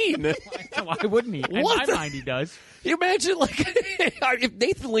Nathan Lane? Why wouldn't he? In What my the- mind, he does. You imagine, like, if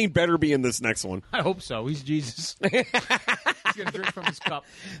Nathan Lane better be in this next one. I hope so. He's Jesus. He's gonna drink from his cup.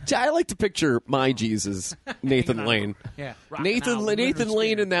 I like to picture my Jesus, Nathan Lane. Yeah, rocking Nathan out, Nathan Lunar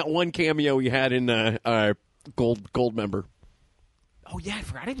Lane Spear. in that one cameo he had in Gold Member. Oh yeah, I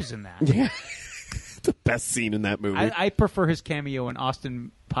forgot he was in that. Yeah, the best scene in that movie. I prefer his cameo in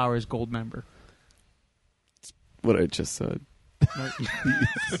Austin Powers Goldmember. What I just said. No,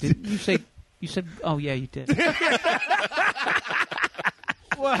 didn't you say? You said, "Oh yeah, you did."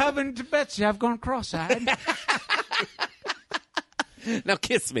 What happened to Betsy? I've gone cross-eyed. Now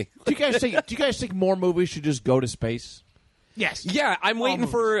kiss me. Do you guys think more movies should just go to space? Yes. Yeah, I'm waiting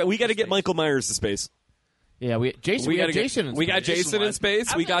for. We got to get Michael Myers to space. Yeah, we got gotta Jason. in We got space. Jason in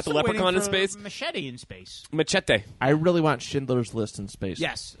space. We got the Leprechaun in space. Machete in space. Machete. I really want Schindler's List in space.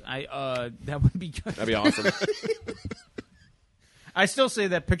 Yes, that would be good. That'd be awesome. I still say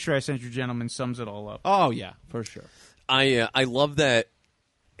that picture I sent you, gentlemen, sums it all up. Oh yeah, for sure. I love that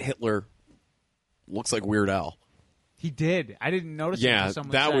Hitler looks like Weird Al. He did. I didn't notice. it Yeah, until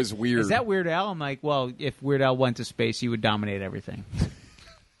someone that said, was weird. Is that Weird Al? I'm like, well, if Weird Al went to space, he would dominate everything,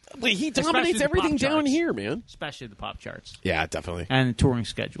 Wait, he Especially dominates the everything pop down charts. here, man. especially the pop charts Yeah, definitely. and touring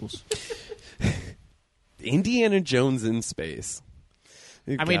schedules. Indiana Jones in space.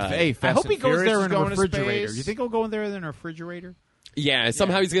 I mean, God. hey, I Fast hope and he goes Furious there is in a going to refrigerator. space. Do you think he'll go in there in a refrigerator? Yeah,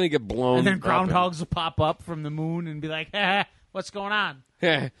 somehow he's gonna get blown. And then up groundhogs will pop up from the moon and be like, what's going on?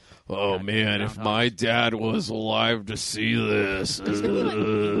 oh man, if my dad was alive to see this, What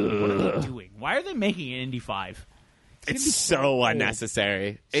are they doing? Why are they making an Indy 5? it's so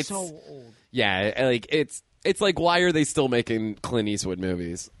unnecessary. It's so old. yeah, like it's like why are they still making Clint Eastwood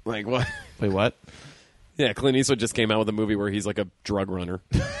movies? Like what? Wait, what? Yeah, Clint Eastwood just came out with a movie where he's like a drug runner.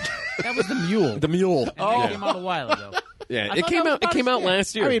 That was the Mule. The Mule. That came out a while ago. Yeah, I it thought came that was out. It about came his out dick.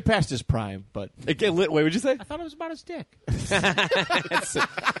 last year. I mean, past his prime, but it came, wait, what'd you say? I thought it was about his dick.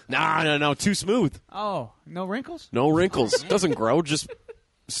 No, too smooth. Oh, no wrinkles? No wrinkles. Doesn't grow. Just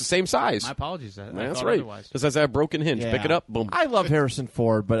it's the same size. My apologies. I That's thought right. Otherwise. Just has that broken hinge. yeah. Pick it up. Boom. I love Harrison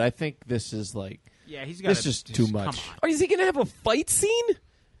Ford, but I think this is like Yeah, he's got. this is too much. Come on. Oh, is he gonna have a fight scene?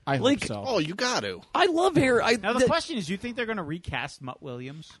 I hope Like- so. Oh, you got to. I love Harry. Now the question is, do you think they're going to recast Mutt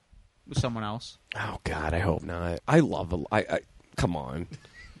Williams with someone else? Oh God, I hope not. I love. I come on.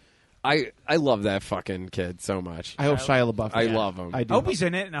 I love that fucking kid so much. I hope Shia LaBeoff. I love him. I do. I hope he's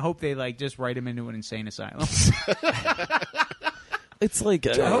in it, and I hope they just write him into an insane asylum. It's like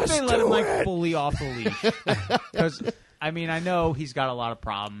I hope they let him fully off the leash. Because I mean, I know he's got a lot of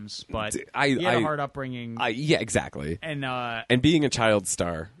problems, but he had a hard upbringing. yeah, exactly. And being a child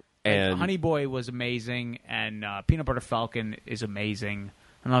star and Honey Boy was amazing, and Peanut Butter Falcon is amazing.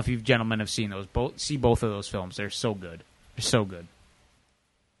 I don't know if you gentlemen have seen those. See both of those films. They're so good. They're so good.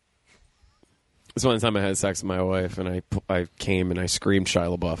 this one time I had sex with my wife and I came and I screamed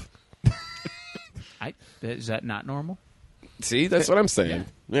Shia LaBeouf. Is that not normal? See, that's what I'm saying.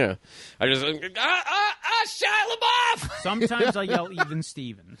 Yeah. I just Shia LaBeouf. Sometimes I yell even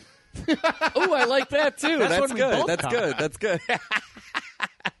Steven. Oh, I like that too. That's That's when we good. both That's come. good. That's good.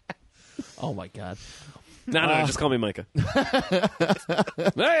 Oh my god. No, just call me Micah.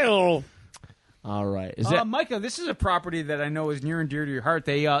 Hey, All right. Is that Micah, this is a property that I know is near and dear to your heart.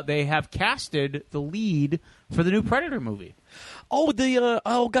 They have casted the lead for the new Predator movie. oh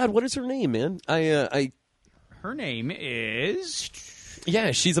oh God, what is her name, man? Her name is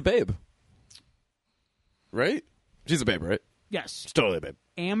Yeah, she's a babe. Right? She's a babe, right? yes, She's totally a babe.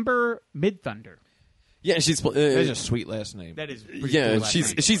 Amber Midthunder. Yeah, she's that's a sweet last name? That is pretty yeah, cool last name.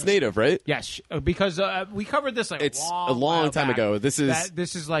 she's native, right? Yes, because we covered this like It's a a long while time back. ago. This is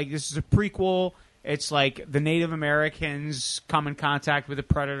This is a prequel. It's like the Native Americans come in contact with the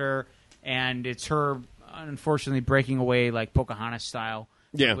Predator, and it's her unfortunately breaking away like Pocahontas style.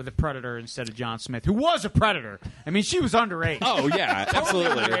 Yeah. With a Predator instead of John Smith, who was a Predator. I mean, she was underage. Oh yeah,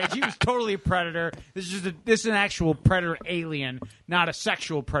 absolutely. Underage. He was totally a Predator. This is an actual Predator alien, not a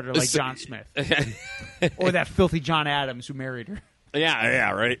sexual Predator like John Smith or that filthy John Adams who married her.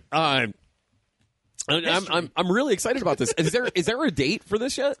 yeah, right. I'm really excited about this. Is there a date for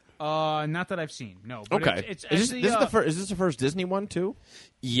this yet? Not that I've seen. No. But Okay. It's Is actually, this the first Disney one too?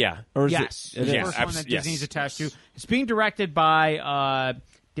 Yeah. Or is yes. it? It's It the is. first one that Yes. Disney's attached to. It's being directed by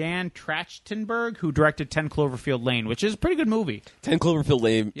Dan Trachtenberg, who directed 10 Cloverfield Lane, which is a pretty good movie. 10 Cloverfield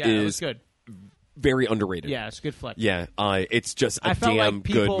Lane Yeah, it was is good. very underrated. Yeah, it's a good flick. Yeah, it's just a I felt damn like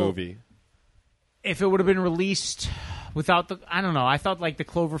people- good movie. If it would have been released without I don't know, I felt like the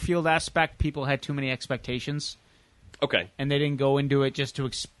Cloverfield aspect, people had too many expectations, Okay. and they didn't go into it just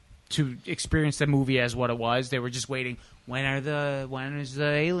to experience the movie as what it was. They were just waiting. When is the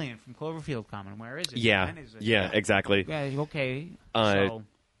alien from Cloverfield coming? Where is it? Yeah. When is it? Yeah, exactly. Yeah, okay. Uh,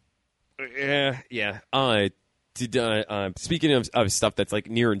 Yeah. Speaking of stuff that's like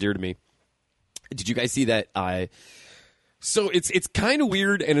near and dear to me, did you guys see that? So it's kind of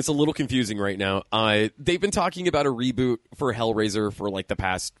weird and it's a little confusing right now. They've been talking about a reboot for Hellraiser for like the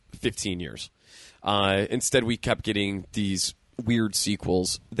past 15 years. Instead, we kept getting these weird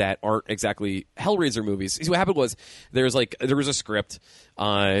sequels that aren't exactly Hellraiser movies. See, what happened was there was a script.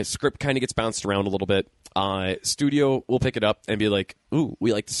 Script kind of gets bounced around a little bit. Studio will pick it up and be like, "Ooh,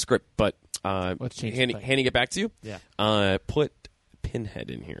 we like the script, but Let's change the thing." handing it back to you. Yeah. Put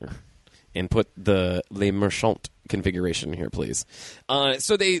Pinhead in here and put the Les Marchands configuration here, please."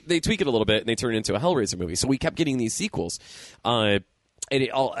 So they tweak it a little bit and they turn it into a Hellraiser movie. So we kept getting these sequels. And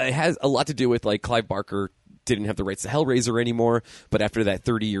it has a lot to do with like Clive Barker didn't have the rights to Hellraiser anymore, but after that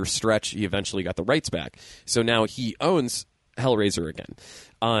 30-year stretch, he eventually got the rights back. So now he owns Hellraiser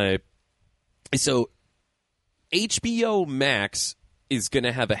again. So HBO Max is going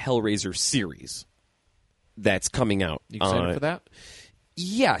to have a Hellraiser series. that's coming out. You excited for that?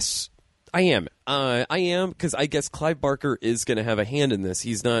 Yes, I am. I am because I guess Clive Barker is going to have a hand in this.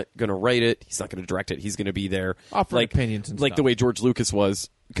 He's not going to write it. He's not going to direct it. He's going to be there, Offering opinions and like stuff. the way George Lucas was,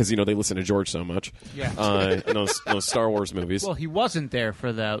 because they listen to George so much. Yeah. In those Star Wars movies. Well, he wasn't there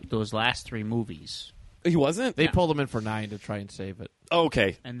for those last 3 movies. He wasn't. They pulled him in for 9 to try and save it.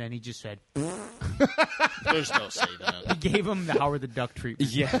 Okay. And then he just said, There's no saving he it. gave him the Howard the Duck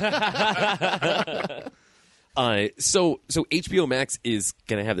treatment. Yeah. So HBO Max is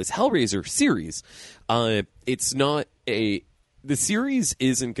going to have this Hellraiser series. It's not the series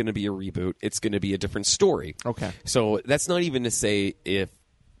isn't going to be a reboot. It's going to be a different story. Okay. So that's not even to say if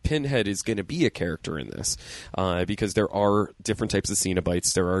Pinhead is going to be a character in this, because there are different types of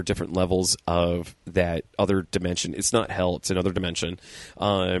Cenobites. There are different levels of that other dimension. It's not hell. It's another dimension.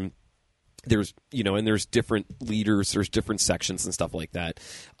 There's and there's different leaders. There's different sections and stuff like that.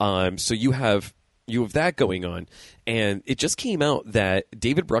 So you have that going on, and it just came out that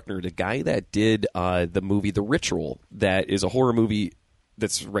David Bruckner, the guy that did the movie The Ritual, that is a horror movie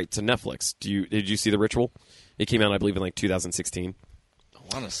that's right to Netflix. Did you see The Ritual? It came out, I believe, in like 2016.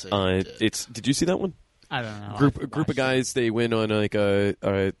 I want to say Did you see that one? I don't know. A group of guys, they went on like a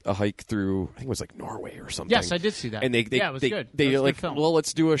hike through, I think it was like Norway or something. Yes, I did see that. And it was good. They It was a like, good film. well,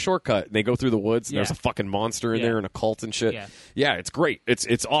 let's do a shortcut. And they go through the woods, and Yeah. there's a fucking monster in Yeah. there and a cult and shit. Yeah. It's great.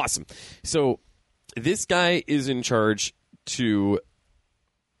 It's awesome. So this guy is in charge to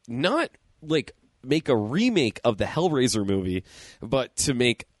not like make a remake of the Hellraiser movie, but to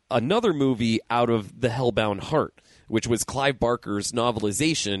make another movie out of The Hellbound Heart, which was Clive Barker's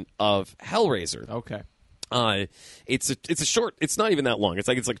novelization of Hellraiser. Okay. It's a short. It's not even that long. It's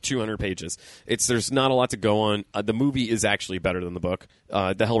like 200 pages. There's not a lot to go on. The movie is actually better than the book.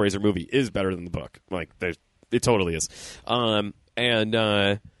 The Hellraiser movie is better than the book. It totally is.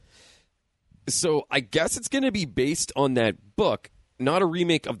 So I guess it's going to be based on that book, not a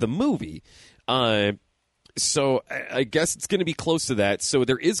remake of the movie. So I guess it's going to be close to that. So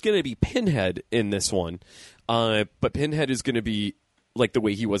there is going to be Pinhead in this one, but Pinhead is going to be like the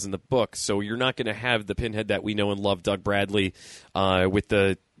way he was in the book. So you're not going to have the Pinhead that we know and love, Doug Bradley, with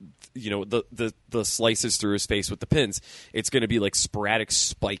the slices through his face with the pins. It's going to be like sporadic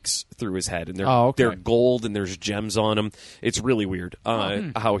spikes through his head, and they're gold and there's gems on them. It's really weird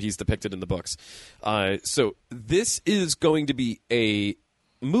how he's depicted in the books. So this is going to be a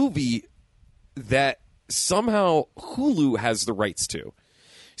movie that somehow Hulu has the rights to.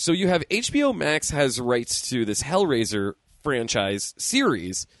 So you have HBO Max has rights to this Hellraiser franchise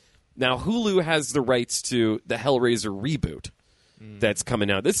series. Now Hulu has the rights to the Hellraiser reboot that's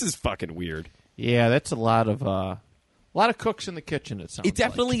coming out. This is fucking weird. Yeah, that's a lot of cooks in the kitchen. It sounds. It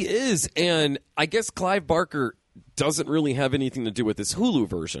definitely is, and I guess Clive Barker doesn't really have anything to do with this Hulu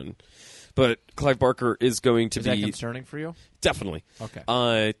version, but Clive Barker is going to Is be that concerning for you? definitely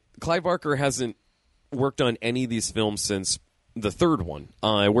Okay. Clive Barker hasn't worked on any of these films since the third one,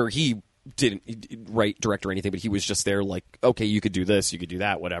 where he didn't write, direct, or anything, but he was just there like, okay, you could do this, you could do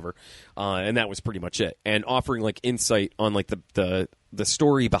that, whatever, and that was pretty much it. And offering like insight on like the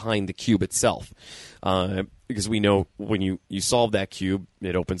story behind the cube itself, because we know when you solve that cube,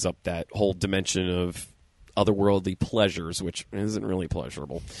 it opens up that whole dimension of otherworldly pleasures, which isn't really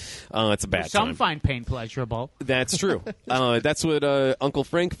pleasurable. It's a bad Some time. find pain pleasurable. That's true. That's what Uncle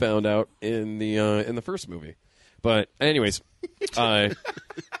Frank found out in the first movie. But anyways, Some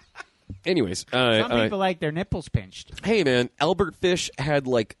people like their nipples pinched. hey man, Albert Fish had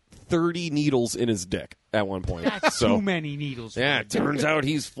like 30 needles in his dick at one point. That's so too many needles. yeah, it turns out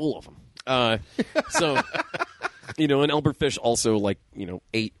he's full of them. So and Albert Fish also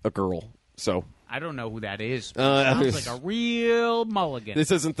ate a girl. So I don't know who that is. Sounds like a real mulligan.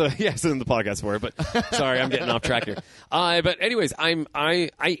 this isn't the podcast for it, but sorry, I'm getting off track here. But anyways, I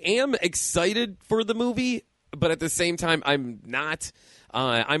am excited for the movie, but at the same time, I'm not.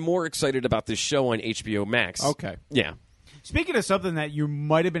 I'm more excited about this show on HBO Max. Okay. Yeah. Speaking of something that you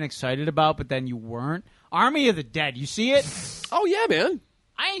might have been excited about, but then you weren't, Army of the Dead. You see it? Oh yeah, man.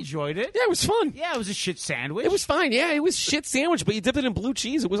 I enjoyed it. Yeah, it was fun. Yeah, it was a shit sandwich. It was fine. Yeah, it was shit sandwich, but you dipped it in blue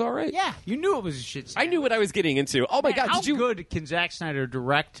cheese. It was all right. Yeah, you knew it was a shit I sandwich. knew what I was getting into. Oh my Man, god, how did you? good can Zack Snyder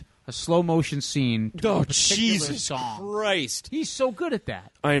direct a slow motion scene to Oh a particular Jesus song? Christ! He's so good at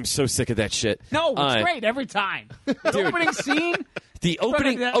that. I am so sick of that shit. No, it's great every time. The opening scene. The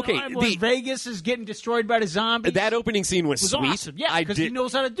opening. That Okay, line when Vegas is getting destroyed by the zombies. that opening scene was sweet. awesome. Yeah, because he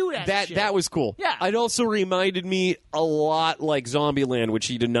knows how to do that. shit. That was cool. Yeah. It also reminded me a lot like Zombieland, which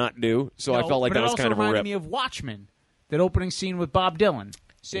he did not do. So I No, felt like but that was it also kind of a reminded rip. me of Watchmen, that opening scene with Bob Dylan.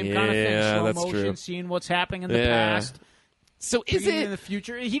 Same kind of thing. Yeah, Slow that's motion, true. seeing what's happening in the Yeah. past. So is beginning it in the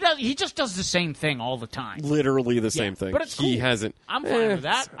future? He just does the same thing all the time. literally the same thing? But it's He cool. hasn't. I'm fine with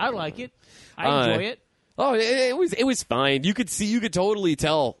that. I like it. I enjoy it. Oh, it was fine. You could totally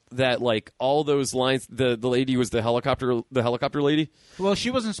tell that like all those lines. The lady was the helicopter lady. Well, she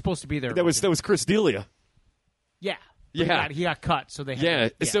wasn't supposed to be there. That was Chris D'Elia. Yeah. Yeah. He got cut, so they had Yeah.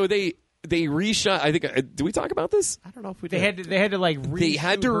 to, So they reshot. I think. Did we talk about this? I don't know if we they did. had to like They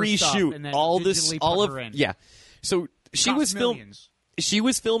had to her stuff reshoot and then all this. digitally All put of her in. yeah. So she Cost was filmed. millions. She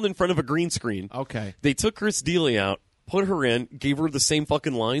was filmed in front of a green screen. Okay. They took Chris D'Elia out, put her in, gave her the same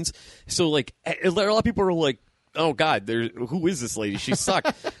fucking lines. So like a lot of people are like, "Oh God, who is this lady? She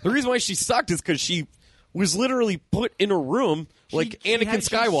sucked." The reason why she sucked is because she was literally put in a room like she Anakin had-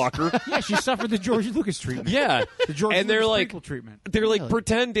 Skywalker. Yeah, she suffered the George Lucas treatment. Yeah, The George and they're Lucas like, prequel treatment. they're like,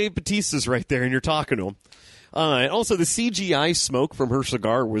 pretend Dave Bautista's right there, and you're talking to him. And also, the CGI smoke from her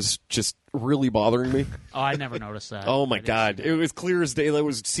cigar was just really bothering me. Oh, I never noticed that. Oh my I didn't God, see that. it was clear as day that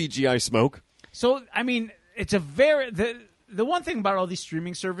was CGI smoke. So, I mean, it's a very the one thing about all these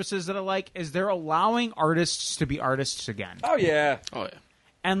streaming services that I like is they're allowing artists to be artists again. Oh yeah, Oh yeah.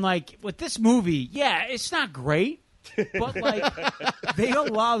 And like with this movie, yeah, it's not great, but like they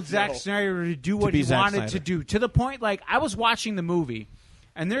allowed Zack Snyder to do what be he Zack wanted Snyder. to do to the point like I was watching the movie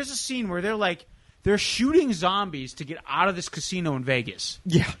and there's a scene where they're shooting zombies to get out of this casino in Vegas.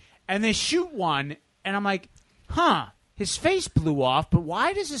 yeah. And they shoot one and I'm like, "Huh, his face blew off, but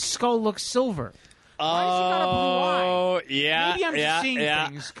why does his skull look silver?" Why has he got a blue eye? Oh yeah, Maybe I'm just seeing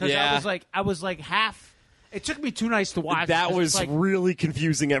things because I was like half. It took me 2 nights to watch. That 'cause was it's like really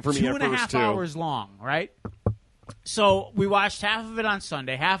confusing for me two at and a first half too. hours long, right? So we watched half of it on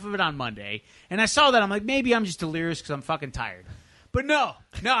Sunday, half of it on Monday, and I saw that I'm like, maybe I'm just delirious because I'm fucking tired. But no,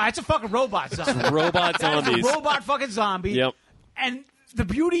 it's a fucking robot zombie. Robot It's a zombies. robot fucking zombie. Yep. And the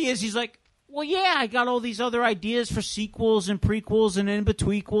beauty is, he's like, well, yeah, I got all these other ideas for sequels and prequels and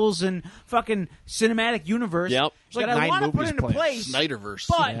in-betweequels and fucking cinematic universe Yep. that like I 9 want to put movies into planned. place. Snyderverse.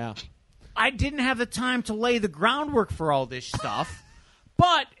 But Yeah. I didn't have the time to lay the groundwork for all this stuff.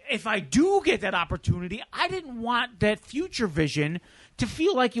 But if I do get that opportunity, I didn't want that future vision to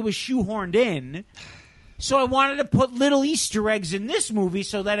feel like it was shoehorned in. So I wanted to put little Easter eggs in this movie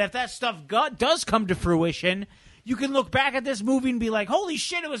so that if that stuff does come to fruition, you can look back at this movie and be like, holy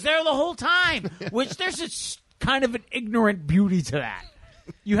shit, it was there the whole time. Which there's a kind of an ignorant beauty to that.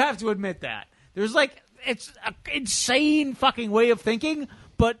 You have to admit that. There's like, it's an insane fucking way of thinking,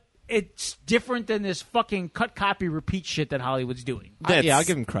 but it's different than this fucking cut, copy, repeat shit that Hollywood's doing. Yeah, I'll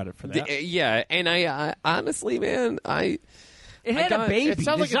give him credit for that. Yeah, and I honestly, man, It had got- a baby. it The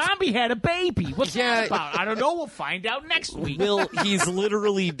sounds like it's- zombie had a baby. What's Yeah. that about? I don't know. We'll find out next week. Will, he's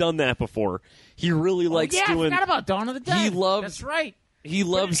literally done that before. He really likes yeah, doing. I forgot about Dawn of the Dead. He loves- That's right. He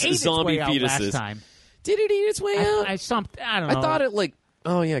loves It ate its zombie way out fetuses. last time. Did it eat its way out? I don't know. I thought it like.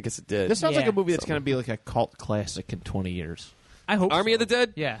 Oh yeah, I guess it did. This sounds like Yeah. a movie that's going to be like a cult classic in 20 years. I hope Army so. of the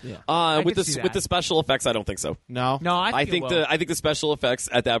Dead. Yeah. With could the see with that. the special effects, I don't think so. No? No, I think the special effects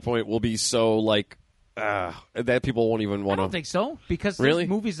at that point will be so like that people won't even I want don't to. think so because Really? there's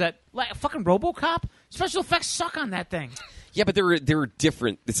movies that like fucking RoboCop special effects suck on that thing. Yeah, but they're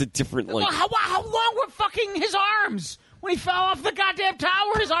different. It's a different like. Well, how long were fucking his arms? When he fell off the goddamn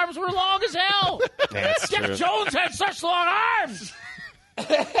tower, his arms were long as hell. That's Dick true. Jones had such long arms.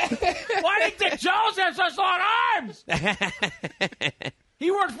 Why did Dick Jones have such long arms?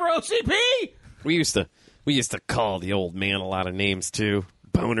 He worked for OCP. We used to call the old man a lot of names too.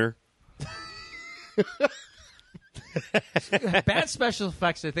 Boner. Bad special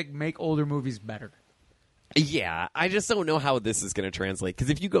effects, I think, make older movies better. Yeah, I just don't know how this is going to translate. Because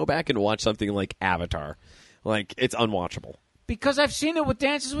if you go back and watch something like Avatar, like it's unwatchable. Because I've seen it with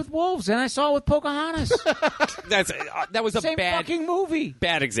Dances with Wolves, and I saw it with Pocahontas. That was a Same bad fucking movie.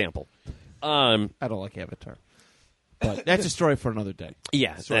 bad example. I don't like Avatar. But that's a story for another day.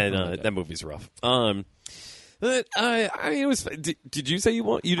 Yeah, Sorry for and, that. that movie's rough. But, I mean, it was. Did you say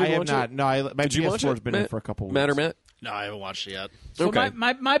you didn't I have watch not. it? No, my Did you watch PS4's it? been in Matt? for a couple weeks. Matt or Matt? No, I haven't watched it yet. So Okay.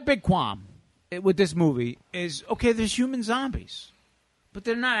 my big qualm with this movie is, okay, there's human zombies, but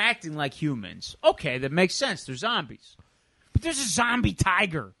they're not acting like humans. Okay, that makes sense. They're zombies. But there's a zombie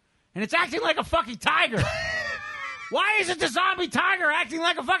tiger, and it's acting like a fucking tiger. Why isn't the zombie tiger acting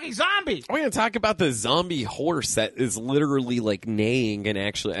like a fucking zombie? We're going to talk about the zombie horse that is literally like neighing and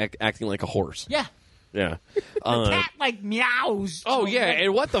actually acting like a horse. Yeah. Yeah. Cat like meows. Oh, yeah, Like,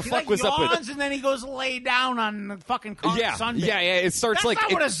 and what the he, fuck like, was up with- yawns, and then he goes lay down on the fucking car Yeah, Sunday. yeah. It starts That's like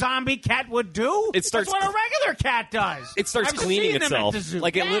not what a zombie cat would do. It starts- That's what a regular cat does. it starts I've cleaning seen them at itself. the zoo.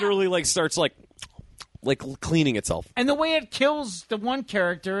 Like it Yeah. literally like starts like cleaning itself. And the way it kills the one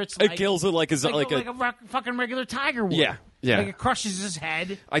character, it's It like kills it like a fucking regular tiger would. Yeah. Yeah. Like it crushes his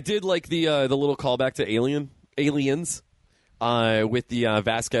head. I did like the little callback to Aliens with the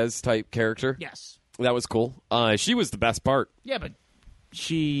Vasquez type character. Yes. That was cool. She was the best part. Yeah, but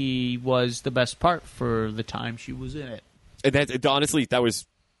she was the best part for the time she was in it. And honestly,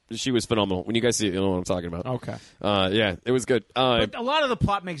 she was phenomenal. When you guys see it, you'll know what I'm talking about. Okay. Yeah, it was good. But a lot of the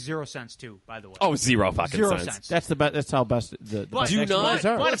plot makes zero sense too. By the way. Oh, zero fucking Zero sense. sense. That's the best. That's how best the But, Do not- movies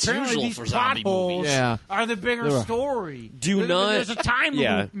are. but It's apparently usual these for plot zombie holes movies. Yeah. are the bigger They're- story. Do not- There's a time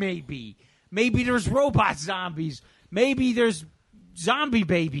Yeah. loop, maybe. Maybe there's robot zombies. Maybe there's zombie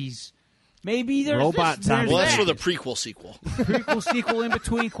babies. Maybe there's Robot this, zombies. there's Well, that's that. for the prequel sequel. prequel, sequel, in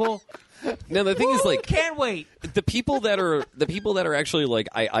between. Now the thing is, like, can't wait. the people that are actually like,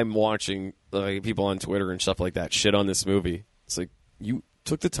 I'm watching people on Twitter and stuff like that shit on this movie. It's like, you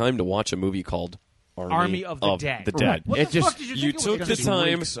took the time to watch a movie called Army of the Dead. The Dead. What It the just- fuck did you You think it was took gonna the be?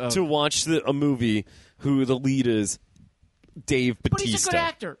 time weeks of- to watch a movie who the lead is Dave But he's a good Bautista.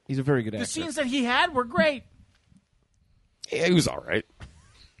 actor. He's a very good The actor. scenes that he had were great. Yeah, he was all right.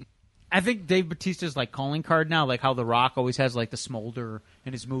 I think Dave Bautista's like calling card now, like how The Rock always has like the smolder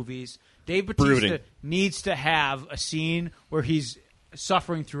in his movies. Dave Bautista Brooding. needs to have a scene where he's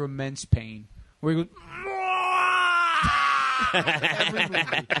suffering through immense pain, where he goes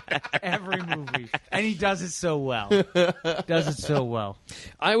every movie, and he does it so well. Does it so well.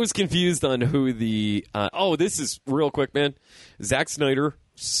 I was confused on who the. This is real quick, man. Zack Snyder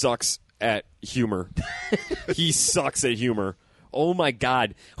sucks at humor. He sucks at humor. Oh my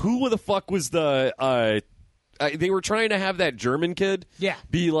god, who the fuck was the? They were trying to have that German kid, Yeah.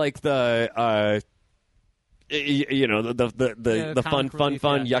 be like the. The fun, comic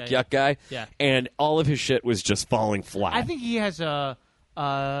relief, yeah, yuck guy, Yeah. and all of his shit was just falling flat. I think he has a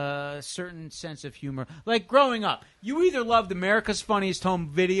certain sense of humor. Like growing up, you either loved America's Funniest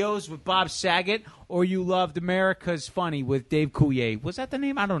Home Videos with Bob Saget, or you loved America's Funny with Dave Coulier. Was that the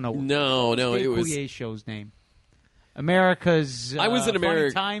name? I don't know. no, Dave it was. Coulier's show's name. America's. I was in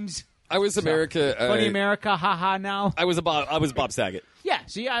Funny Times. I was America. Funny America. Haha. Now. I was Bob Saget. Yeah.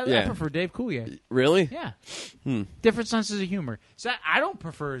 See, I Yeah. prefer Dave Coulier. Really? Yeah. Different senses of humor. So I don't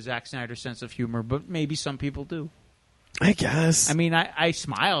prefer Zack Snyder's sense of humor, but maybe some people do. I guess. I mean, I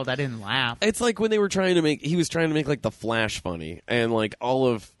smiled. I didn't laugh. It's like when they were trying to make. He was trying to make like the Flash funny, and like all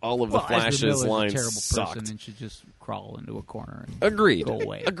of the Ezra Flash's Miller's lines a terrible sucked. person and should just crawl into a corner. And Agreed. Go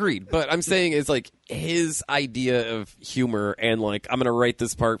away. Agreed. But I'm saying it's like his idea of humor, and like I'm gonna write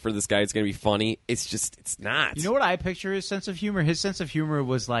this part for this guy. It's gonna be funny. It's not. You know what I picture his sense of humor? His sense of humor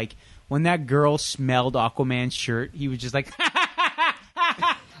was like when that girl smelled Aquaman's shirt, he was just like,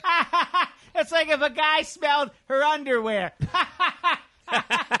 it's like if a guy smelled her underwear.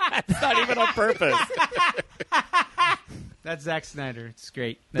 It's not even on purpose. That's Zack Snyder. It's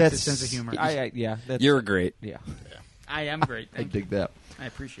great. That's his sense of humor. Yeah, that's, You're great. yeah. I am great. I Thank you. dig that. I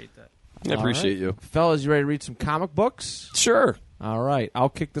appreciate that. I appreciate All right. you. Fellas, you ready to read some comic books? Sure. All right, I'll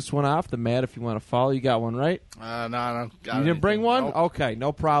kick this one off. The Matt, if you want to follow, you got one, right? No. You didn't bring one? Nope. Okay,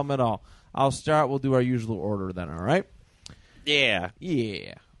 no problem at all. I'll start. We'll do our usual order then, all right? Yeah.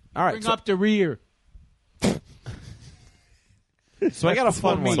 Yeah. All right, Bring up the rear. so I got a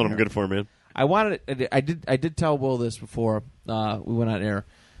fun That's one. what I'm good for, man. I wanted. I did tell Will this before we went on air.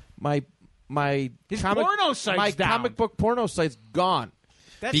 My His comic, porno site's my down. comic book porno site's gone.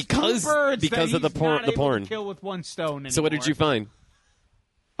 That's Because- two birds because that of the he's porn- not the able porn. to kill with one stone. So what did you anymore.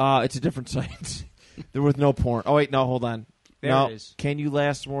 find? It's a different site. There was no porn. Oh wait, no, hold on. There no, it is. Can you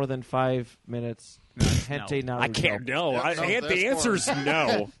last more than 5 minutes? Hente No. Naruto. I can't. No. Yeah, no, the that's answer's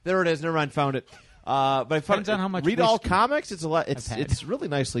no. There it is. Never mind. Found it. But I found Depends on how much read all whiskey comics. It's a lot. It's I've had. it's really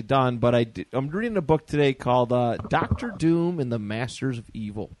nicely done. But I'm reading a book today called Doctor Doom and the Masters of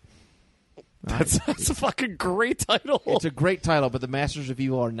Evil. That's a fucking great title. It's a great title, but the Masters of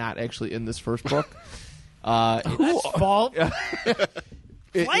Evil are not actually in this first book. That's fault.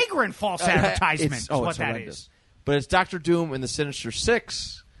 Flagrant false advertisement It's is what it's that horrendous. is. But it's Doctor Doom and the Sinister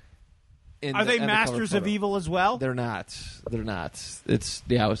Six. Are they masters of evil as well? They're not. They're not. It's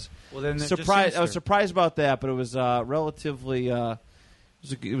I was Well, then they're surprised. just I was sinister. surprised about that, but it was relatively.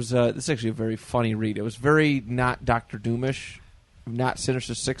 It was it's actually a very funny read. It was very not Doctor Doomish, not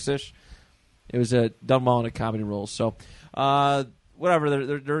Sinister Six-ish. It was done well in a comedy role. So, whatever.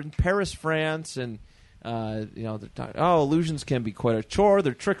 They're in Paris, France, and they're talking, illusions can be quite a chore.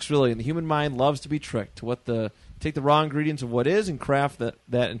 They're tricks, really, and the human mind loves to be tricked. Take the raw ingredients of what is and craft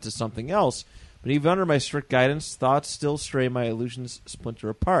that into something else. But even under my strict guidance, thoughts still stray, my illusions splinter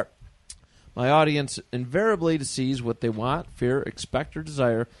apart. My audience invariably sees what they want, fear, expect, or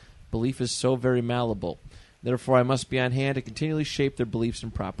desire. Belief is so very malleable. Therefore, I must be on hand to continually shape their beliefs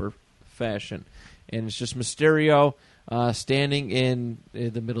in proper fashion. And it's just Mysterio standing in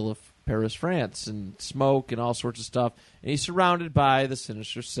the middle of Paris, France, and smoke and all sorts of stuff. And he's surrounded by the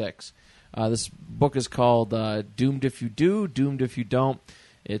Sinister Six. This book is called Doomed If You Do, Doomed If You Don't.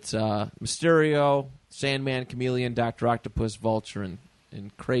 It's Mysterio, Sandman, Chameleon, Dr. Octopus, Vulture,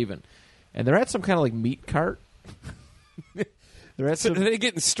 and Kraven. And they're at some kind of like meat cart. They're at So some, are they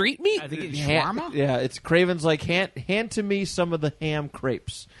getting street meat? I think it's ham- shawarma. Yeah, it's Kraven's like, hand to me some of the ham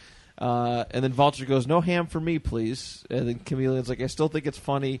crepes. And then Vulture goes, no ham for me, please. And then Chameleon's like, I still think it's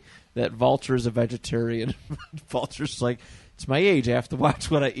funny that Vulture is a vegetarian. Vulture's like, it's my age. I have to watch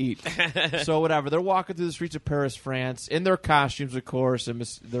what I eat. So whatever. They're walking through the streets of Paris, France, in their costumes, of course. And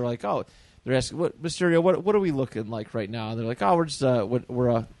they're like, oh, they're asking, what, Mysterio, what are we looking like right now? And they're like, oh, we're just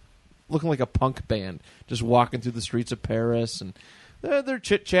we're looking like a punk band, just walking through the streets of Paris. And they're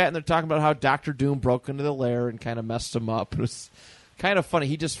chit-chatting. They're talking about how Dr. Doom broke into the lair and kind of messed them up. It was kind of funny.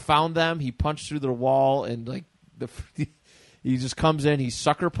 He just found them. He punched through their wall, and like he just comes in. He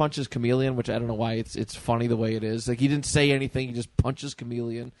sucker punches Chameleon, which I don't know why it's funny the way it is. Like he didn't say anything. He just punches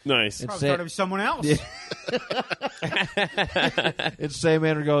Chameleon. Nice. And Probably thought it was someone else. And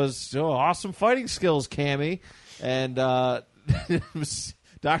Sandman goes, "Oh, awesome fighting skills, Cammy." And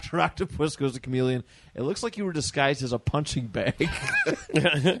Dr. Octopus goes to Chameleon. It looks like you were disguised as a punching bag.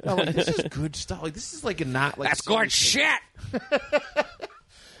 I'm like, this is good stuff. Like this is like a not like That's good shit.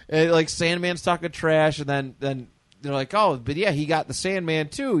 And like Sandman's talking trash, and then they're like, oh, but yeah, he got the Sandman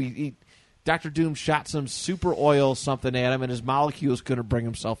too. He Dr. Doom shot some super oil something at him, and his molecules couldn't bring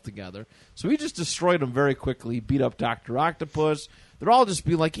himself together. So he just destroyed him very quickly. He beat up Dr. Octopus. They're all just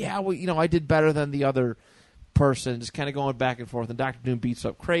being like, yeah, well, I did better than the other person, just kind of going back and forth. And Dr. Doom beats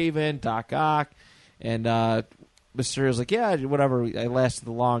up Kraven, Doc Ock, and Mysterio's like, yeah, whatever, I lasted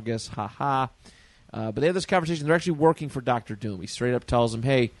the longest, ha-ha. But they have this conversation. They're actually working for Dr. Doom. He straight up tells them,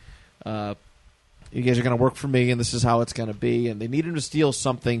 hey, you guys are going to work for me, and this is how it's going to be. And they need him to steal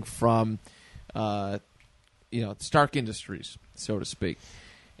something from, Stark Industries, so to speak.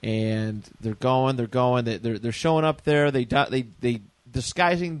 And they're going. They're showing up there. They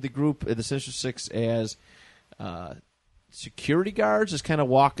disguising the group, the Sinister Six, as security guards, just kind of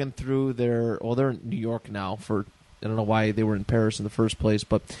walking through their. Well, they're in New York now. I don't know why they were in Paris in the first place,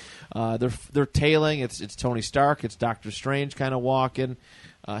 but they're tailing. It's Tony Stark. It's Doctor Strange, kind of walking,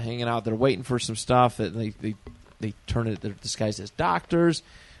 hanging out. They're waiting for some stuff. That they turn it. They're disguised as doctors.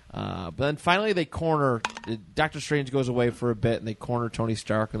 But then finally they corner. Doctor Strange goes away for a bit, and they corner Tony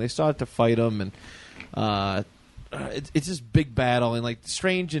Stark, and they start to fight him. And it's this big battle, and like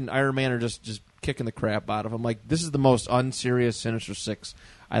Strange and Iron Man are just kicking the crap out of him. Like this is the most unserious Sinister Six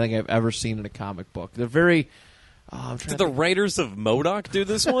I think I've ever seen in a comic book. They're very. Did the writers of MODOK do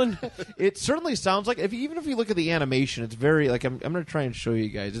this one? It certainly sounds like even if you look at the animation, it's very like I'm going to try and show you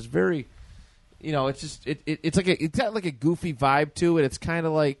guys. It's very, it's just it's got like a goofy vibe to it. It's kind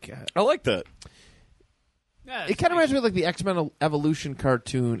of like I like that. Yeah, it kind of reminds me of like the X-Men Evolution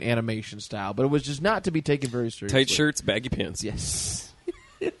cartoon animation style, but it was just not to be taken very seriously. Tight shirts, baggy pants. Yes,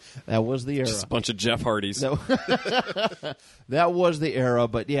 that was the era. Just a bunch of Jeff Hardys. That was the era,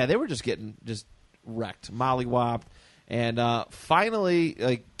 but yeah, they were just getting wrecked, mollywopped, and finally,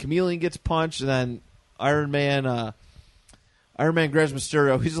 like Chameleon gets punched, and then Iron Man grabs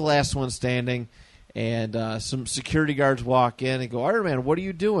Mysterio. He's the last one standing, and some security guards walk in and go, "Iron Man, what are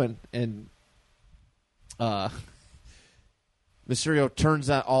you doing?" And Mysterio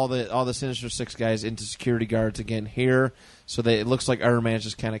turns out all the Sinister Six guys into security guards again here, so it looks like Iron Man's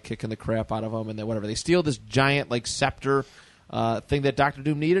just kind of kicking the crap out of them, and then whatever, they steal this giant like scepter. Thing that Dr.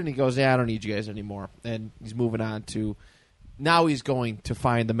 Doom needed, and he goes, yeah, I don't need you guys anymore. And he's moving on to, now he's going to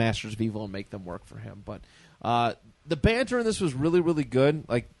find the Masters of Evil and make them work for him. But the banter in this was really, really good.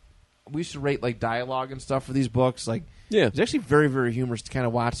 Like, we used to rate like dialogue and stuff for these books. Like, yeah, it's actually very, very humorous to kind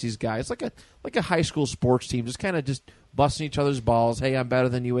of watch these guys. Like a high school sports team, just kind of just busting each other's balls. Hey, I'm better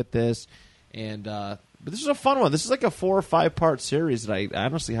than you at this. And but this is a fun one. This is like a 4 or 5 part series that I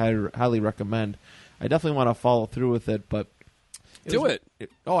honestly highly recommend. I definitely want to follow through with it, but. Do it.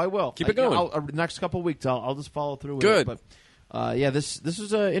 Oh, I will. Keep it going. The next couple of weeks, I'll just follow through with Good. it. But yeah, this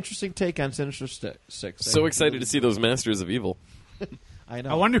is an interesting take on Sinister Six. So excited to see those Masters of Evil. I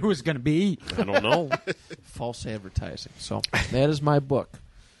know. I wonder who it's going to be. I don't know. False advertising. So that is my book.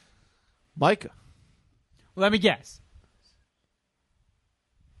 Micah. Let me guess.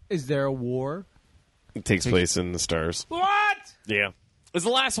 Is there a war? It takes place in the stars. What? Yeah. It's the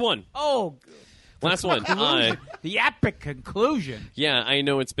last one. Oh, Last one. the epic conclusion. Yeah, I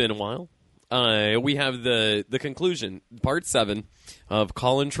know it's been a while. We have the conclusion, Part 7 of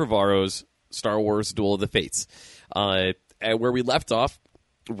Colin Trevorrow's Star Wars Duel of the Fates. Where we left off,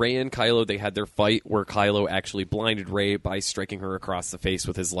 Rey and Kylo, they had their fight where Kylo actually blinded Rey by striking her across the face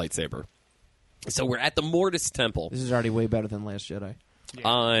with his lightsaber. So we're at the Mortis Temple. This is already way better than Last Jedi.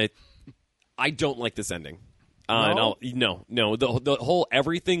 I don't like this ending. No? No. The whole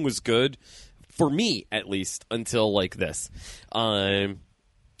everything was good for me, at least, until like this.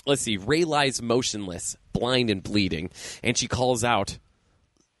 Let's see. Rey lies motionless, blind and bleeding, and she calls out,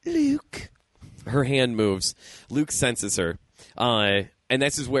 "Luke." Her hand moves. Luke senses her, and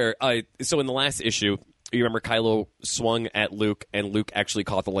this is where. So in the last issue, you remember Kylo swung at Luke, and Luke actually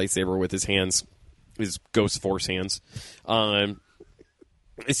caught the lightsaber with his hands, his Ghost Force hands.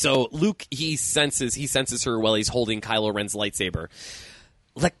 So Luke, he senses her while he's holding Kylo Ren's lightsaber.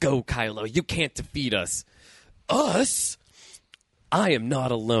 "Let go, Kylo. You can't defeat us." "Us? I am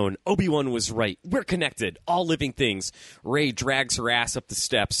not alone. Obi-Wan was right. We're connected. All living things." Rey drags her ass up the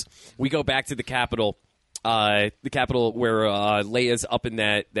steps. We go back to the Capitol. The Capitol where Leia's up in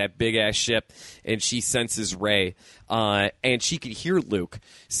that big-ass ship, and she senses Rey. And she could hear Luke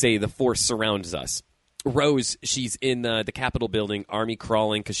say, "The Force surrounds us." Rose, she's in the Capitol building, army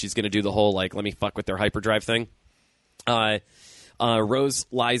crawling, because she's going to do the whole, like, let me fuck with their hyperdrive thing. Rose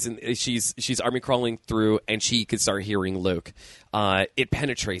lies in. She's army crawling through, and she could start hearing Luke. It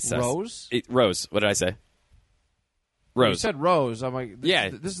penetrates us. Rose? Rose. What did I say? Rose. You said Rose. I'm like, Yeah.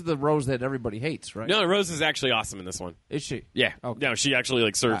 This is the Rose that everybody hates, right? No, Rose is actually awesome in this one. Is she? Yeah. Okay. No, she actually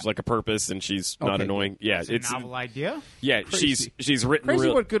like serves like a purpose, and she's not Okay. annoying. Yeah, It's a novel idea. yeah. Crazy. She's written Crazy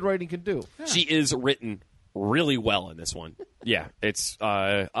real. what good writing can do. She is written really well in this one. Yeah, it's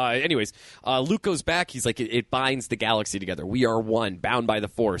anyways, Luke goes back. He's like, it binds the galaxy together. We are one, bound by the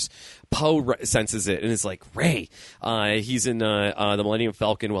Force. Poe senses it and is like, Rey. He's in the Millennium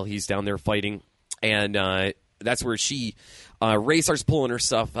Falcon while he's down there fighting, and that's where Rey starts pulling her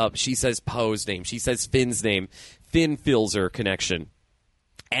stuff up. She says Poe's name. She says Finn's name. Finn feels her connection.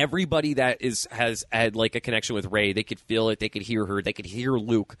 Everybody that has had like a connection with Rey, they could feel it, they could hear her, they could hear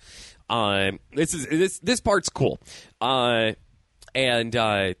Luke. This part's cool, and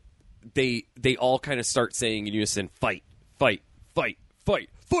they all kind of start saying in unison, "Fight, fight, fight, fight,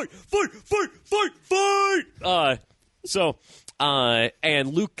 fight, fight, fight, fight, fight."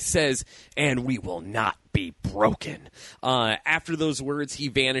 And Luke says, "And we will not be broken." After those words, he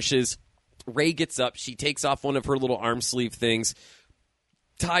vanishes. Rey gets up. She takes off one of her little arm sleeve things,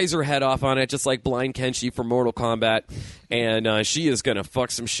 ties her head off on it, just like Blind Kenshi from Mortal Kombat, and she is gonna fuck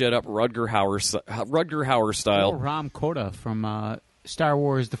some shit up Rutger Hauer style. Or Ram Koda from Star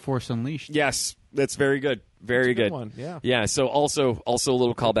Wars: The Force Unleashed. Yes, that's very good, very good. one, yeah. Yeah. So also a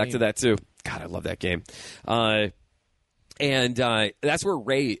little callback game. to that too. God, I love that game. And that's where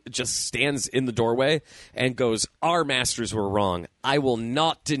Rey just stands in the doorway and goes, "Our masters were wrong. I will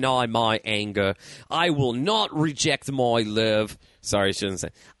not deny my anger. I will not reject my love." Sorry, she doesn't say,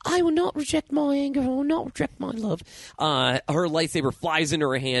 "I will not reject my anger. I will not reject my love." Her lightsaber flies into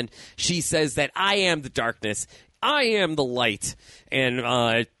her hand. She says that I am the darkness. I am the light.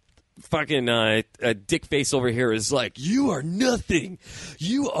 And fucking dick face over here is like, "You are nothing.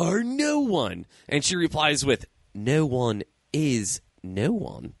 You are no one." And she replies with, "No one is no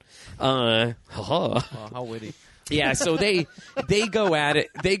one." Oh, how witty. Yeah, so they go at it.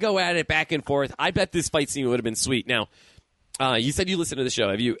 They go at it back and forth. I bet this fight scene would have been sweet. Now, you said you listened to the show.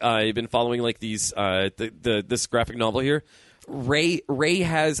 Have you been following like these this graphic novel here? Rey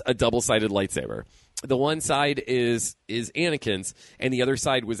has a double-sided lightsaber. The one side is Anakin's, and the other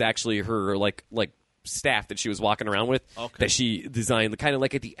side was actually her like staff that she was walking around with, that she designed, kind of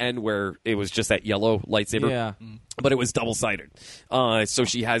like at the end where it was just that yellow lightsaber. Yeah. But it was double-sided. So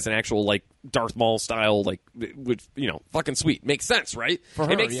she has an actual, like, Darth Maul style, like, would, fucking sweet. Makes sense, right? For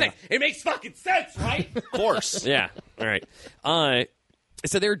her, it makes yeah. sense. It makes fucking sense, right? Of course. Yeah. All right.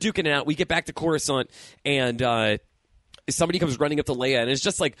 So they're duking it out. We get back to Coruscant, and somebody comes running up to Leia, and it's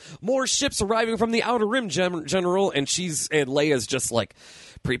just like, "More ships arriving from the Outer Rim, General." And Leia's just like,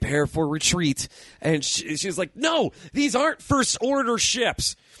 "Prepare for retreat." And she's like, "No, these aren't First Order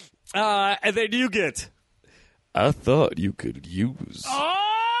ships." And then you get, "I thought you could use.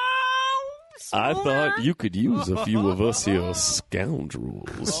 I thought you could use a few of us here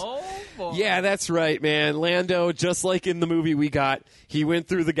scoundrels." Oh, boy. Yeah, that's right, man. Lando, just like in the movie we got, he went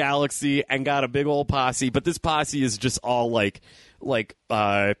through the galaxy and got a big old posse, but this posse is just all like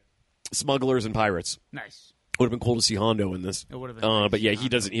smugglers and pirates. Nice. Would have been cool to see Hondo in this. It would have been nice. But yeah, he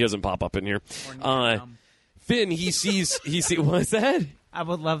doesn't pop up in here. Or Nien Nunb. Finn, he sees what's that? I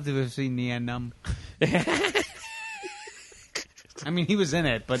would love to have seen Nien Nunb. I mean, he was in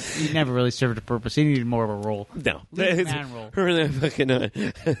it, but he never really served a purpose. He needed more of a role. No. Lead man role. Remember that fucking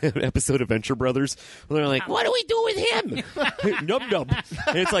episode of Venture Brothers where they're like, what do we do with him? Nub nub.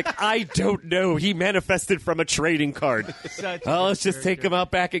 And it's like, I don't know. He manifested from a trading card. Such Oh, a let's just take him character.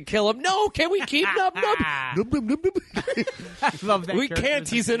 out back and kill him. No, can we keep Nub Nub? Nub Nub Nub Nub. I love that We character can't.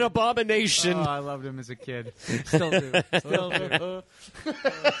 as a He's kid. an abomination. Oh, I loved him as a kid. Still do. Still do.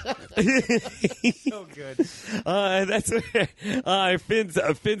 So good. That's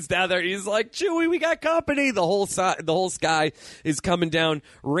Finn's down there. He's like, Chewie, we got company. The whole sky is coming down,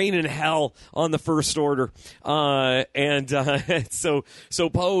 raining hell on the First Order. So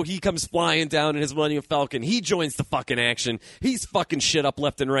Poe, he comes flying down in his Millennium Falcon. He joins the fucking action. He's fucking shit up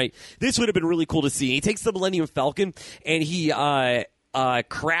left and right. This would have been really cool to see. He takes the Millennium Falcon and he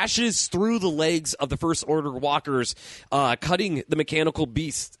crashes through the legs of the First Order walkers, cutting the mechanical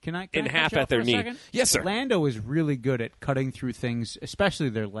beast Can I in cut half you off at their for a knee. second? Yes, sir. Lando is really good at cutting through things, especially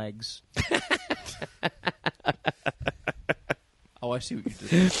their legs. Oh, I see what you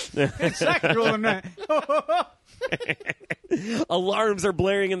did. Sexual and that. Alarms are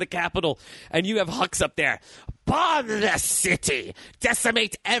blaring in the Capitol, and you have Hux up there. Bomb the city!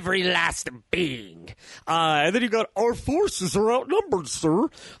 Decimate every last being! And then you got, our forces are outnumbered, sir.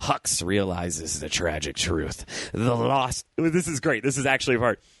 Hux realizes the tragic truth. This is great. This is actually a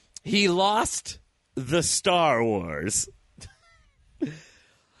part. He lost the Star Wars. I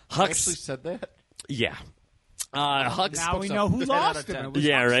actually Hux, said that. yeah. Hux Now we know who lost him. It was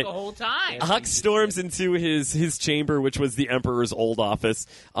Yeah, Hux right. the whole time. Hux storms into his chamber, which was the Emperor's old office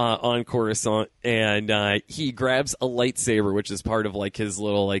on Coruscant, and he grabs a lightsaber, which is part of like his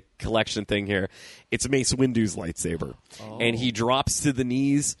little like collection thing here. It's Mace Windu's lightsaber, and he drops to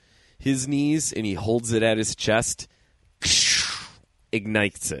his knees, and he holds it at his chest,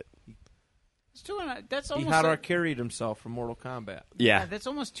 ignites it. That's He almost Hadar carried himself from Mortal Kombat. Yeah, that's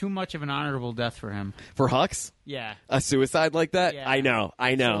almost too much of an honorable death for him. for Hux, Yeah. a suicide like that. Yeah. I know.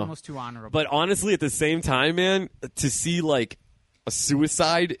 It's almost too honorable. But honestly, at the same time, man, to see like a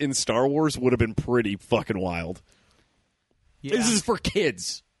suicide in Star Wars would have been pretty fucking wild. yeah. This is for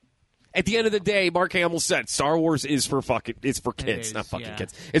kids. At the end of the day, Mark Hamill said Star Wars is for it's for kids, is, not fucking yeah.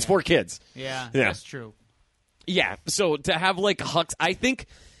 kids. It's for kids. yeah, Yeah. that's true. Yeah. So to have like Hux, I think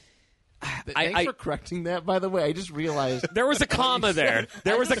Thanks for correcting that, by the way. I just realized. there was a comma there.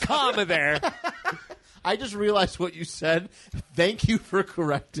 There was a comma there. I just realized what you said. Thank you for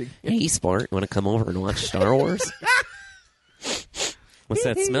correcting. Hey, sport, you want to come over and watch Star Wars? What's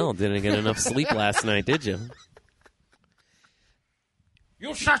that smell? Didn't get enough sleep last night, did you?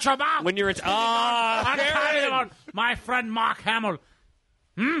 You shut your mouth! When you're at I'm talking about my friend Mark Hamill.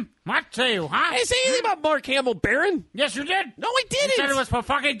 What say you, huh? I didn't say anything about Mark Hamill, Baron. Yes, you did. No, I You said it didn't. was for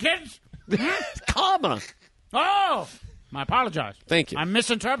fucking kids. Comma. Oh, I apologize. Thank you. I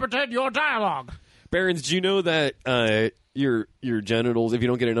misinterpreted your dialogue. Barons, do you know that your genitals, if you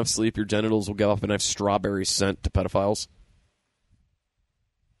don't get enough sleep, your genitals will give off a nice strawberry scent to pedophiles?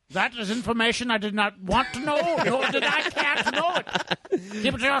 That is information I did not want to know, nor did I care to know it.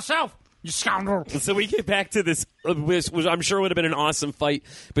 Keep it to yourself, you scoundrel. So we get back to this, which I'm sure would have been an awesome fight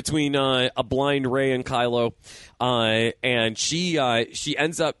between a blind Rey and Kylo, and she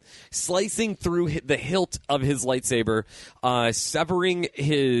ends up slicing through the hilt of his lightsaber, severing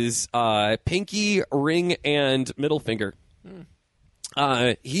his pinky, ring, and middle finger.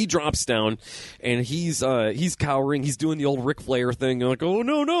 He drops down, and he's cowering. He's doing the old Ric Flair thing. You're like, oh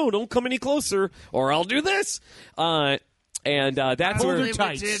no, don't come any closer, or I'll do this. And that's where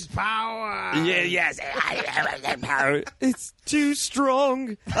Limited power. yeah, yes, it's too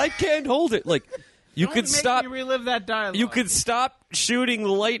strong. I can't hold it. Like you Don't could make stop. me relive that dialogue. You could stop shooting the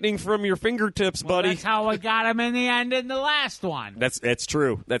lightning from your fingertips, buddy. That's how I got him in the end in the last one. That's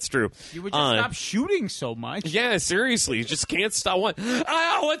true. That's true. You would just stop shooting so much. Yeah, seriously, you just can't stop.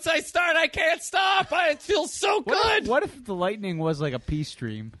 Once I start, I can't stop. It feels so good. What if the lightning was like a pea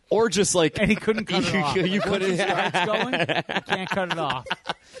stream Or just like and he couldn't cut it off? You Once couldn't. it starts going, you can't cut it off.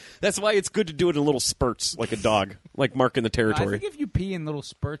 That's why it's good to do it in little spurts, like a dog, like marking the I territory. think if you pee in little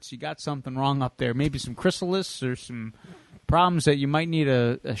spurts, you got something wrong up there. Maybe some chrysalis or some problems that you might need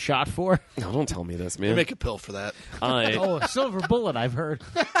a shot for. No, don't tell me this, You man. make a pill for that. Oh, a silver bullet, I've heard.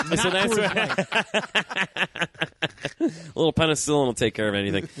 So that's a little penicillin will take care of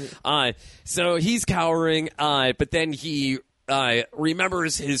anything. So he's cowering, but then he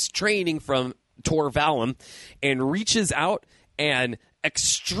remembers his training from Tor Valum and reaches out and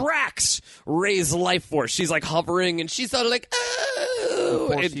extracts Rey's life force. She's like hovering, and she's sort of like, oh.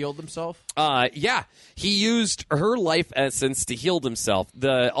 Force healed himself. Yeah, he used her life essence to heal himself.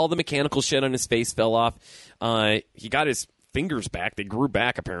 All the mechanical shit on his face fell off. He got his fingers back. They grew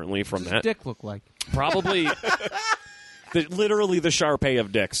back apparently from What's that. his dick look like? Probably literally the Shar-Pei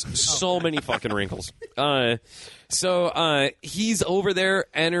of dicks. So many fucking wrinkles. So he's over there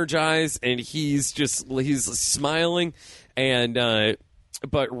energized and he's smiling and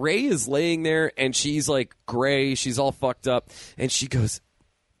but Ray is laying there and she's like gray, she's all fucked up and she goes,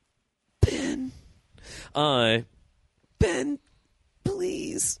 Ben,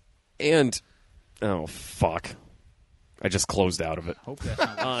 please. And oh fuck. I just closed out of it. Hope that's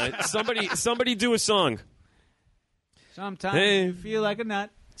not Somebody do a song. Sometimes Hey. you feel like a nut.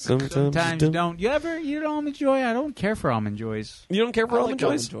 Sometimes you don't. You don't almond joy? I don't care for almond joys. You don't care for I almond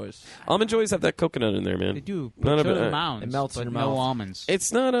like joys? Almond Joys. Almond joys have that coconut in there, man. They do. None of So it. do mounds, it melts in but your no mouth. almonds.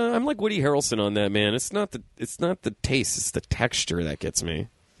 It's not. I'm like Woody Harrelson on that, man. It's not the taste. It's the texture that gets me.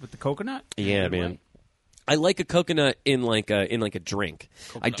 With the coconut? Yeah, Good man. way. I like a coconut in like a drink.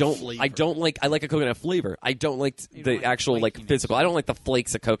 I don't like a coconut flavor. I don't like You the don't like actual like flakiness. physical. I don't like the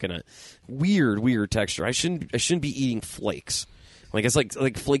flakes of coconut. Weird texture. I shouldn't be eating flakes. Like it's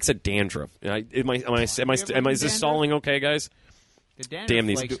like flakes of dandruff. Is this dandruff? stalling okay, guys? The dandruff Damn,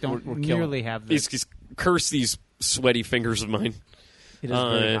 these- flakes don't we're killing nearly have this. These curse these sweaty fingers of mine. It is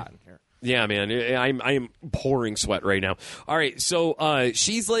very hot in here. Yeah, man, I am pouring sweat right now. All right, so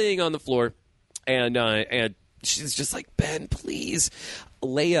she's laying on the floor, and she's just like, Ben, please.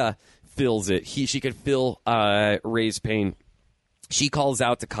 Leia feels it. She could feel Rey's pain. She calls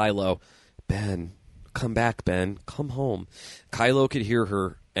out to Kylo, Ben, come back, Ben, come home. Kylo could hear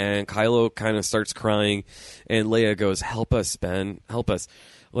her, and Kylo kind of starts crying, and Leia goes, help us, Ben, help us.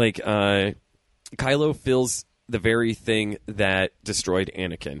 Like Kylo feels the very thing that destroyed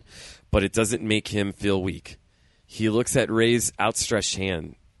Anakin, but it doesn't make him feel weak. He looks at Rey's outstretched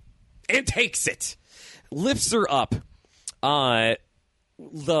hand and takes it, lifts her up.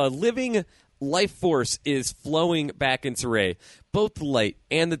 The living life force is flowing back into Rey. Both the light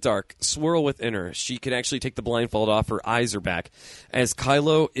and the dark swirl within her. She can actually take the blindfold off. Her eyes are back. As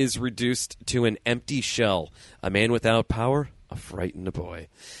Kylo is reduced to an empty shell, a man without power, a frightened boy.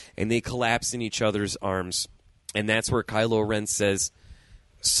 And they collapse in each other's arms. And that's where Kylo Ren says,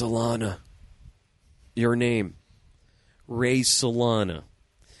 Solana, your name. Rey Solana.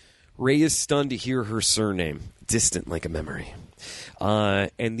 Rey is stunned to hear her surname, distant like a memory.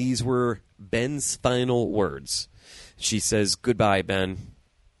 And these were Ben's final words. She says, goodbye, Ben.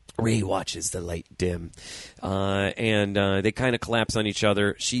 Rey watches the light dim. And they kind of collapse on each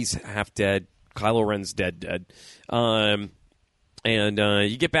other. She's half dead. Kylo Ren's dead. And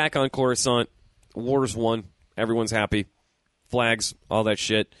you get back on Coruscant. War's won. Everyone's happy. Flags, all that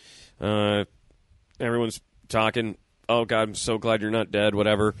shit. Everyone's talking. Oh God, I'm so glad you're not dead.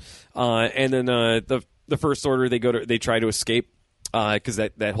 Whatever. And then the First Order, they try to escape because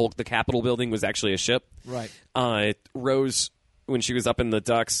the Capitol building was actually a ship. Right. Rose, when she was up in the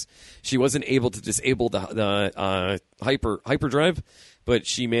ducts, she wasn't able to disable the hyperdrive, but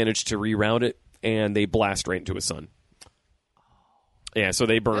she managed to reroute it, and they blast right into a sun. Yeah, so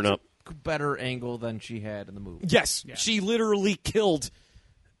they burn up. Better angle than she had in the movie. Yes, she literally killed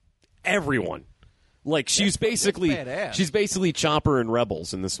everyone. Like she's basically Chopper and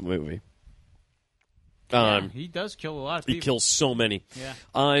Rebels in this movie. Yeah, he does kill a lot of people. He kills so many.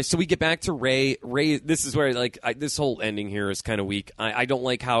 Yeah. So we get back to Rey. Rey, this is where this whole ending here is kind of weak. I don't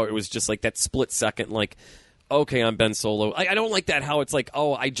like how it was just like that split second. Like, okay, I'm Ben Solo. I don't like that how it's like,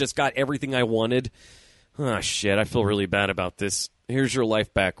 oh, I just got everything I wanted. Oh shit, I feel really bad about this. Here's your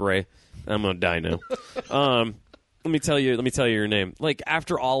life back, Rey. I'm gonna die now. Let me tell you your name. Like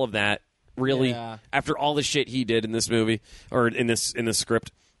after all of that, really, after all the shit he did in this movie or in this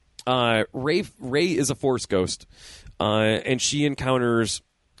script, Rey is a Force ghost, and she encounters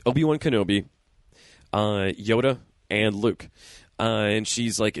Obi-Wan Kenobi, Yoda, and Luke, and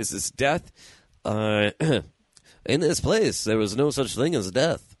she's like, "Is this death? In this place, there was no such thing as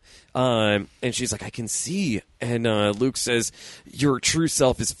death." And she's like, I can see. And Luke says, your true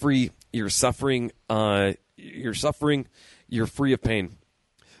self is free. You're suffering. You're free of pain.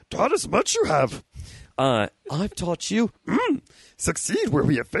 Taught us much you have. I've taught you. Succeed where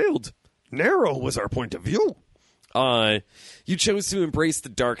we have failed. Narrow was our point of view. You chose to embrace the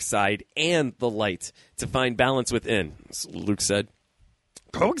dark side and the light to find balance within, Luke said.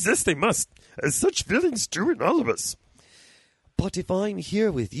 Coexist they must, as such feelings do in all of us. But if I'm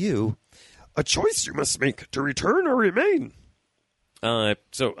here with you, a choice you must make to return or remain.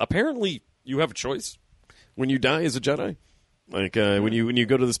 So apparently you have a choice when you die as a Jedi. Like when you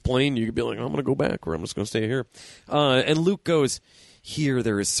go to this plane, you could be like, I'm going to go back, or I'm just going to stay here. And Luke goes, here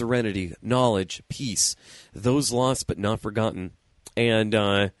there is serenity, knowledge, peace, those lost but not forgotten.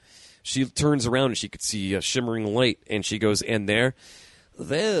 And she turns around and she could see a shimmering light, and she goes, and there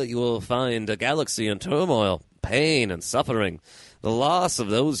you will find a galaxy in turmoil, pain and suffering, the loss of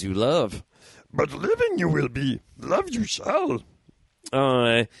those you love. But living you will be, love you shall.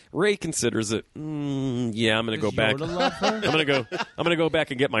 Ray considers it. Yeah, I'm gonna go back. Yoda love her? I'm gonna go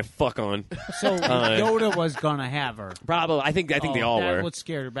back and get my fuck on. So Yoda was gonna have her. Probably. I think they all That were. what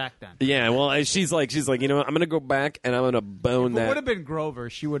scared her back then. Yeah. Well, she's like, you know what? I'm gonna go back and I'm gonna bone If it would that. have been Grover,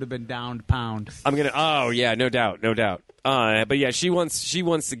 she would have been down to pound. I'm gonna. Oh yeah, no doubt. But yeah, she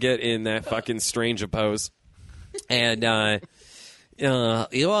wants to get in that fucking strange pose, and you are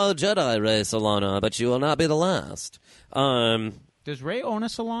a Jedi, Rey Solana, but you will not be the last. Does Ray own a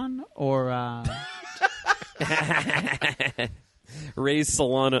salon or? Ray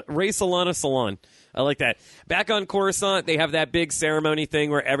Solana Salon. I like that. Back on Coruscant, they have that big ceremony thing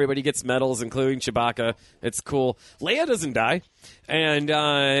where everybody gets medals, including Chewbacca. It's cool. Leia doesn't die, and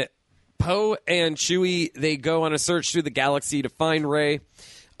Poe and Chewie, they go on a search through the galaxy to find Rey.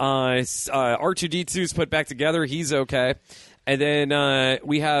 R2-D2's put back together. He's okay. And then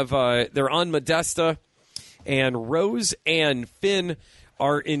we have they're on Modesta. And Rose and Finn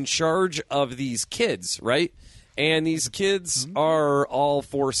are in charge of these kids, right? And these kids are all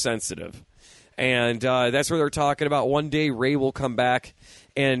Force sensitive. And that's where they're talking about one day Rey will come back,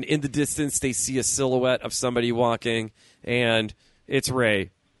 and in the distance they see a silhouette of somebody walking, and it's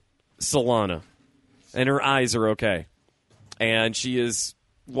Rey Solana. And her eyes are okay. And she is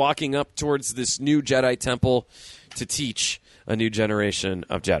walking up towards this new Jedi temple to teach a new generation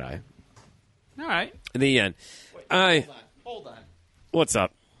of Jedi. All right. In the end, Hold on. What's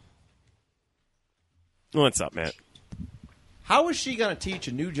up? What's up, Matt? How is she going to teach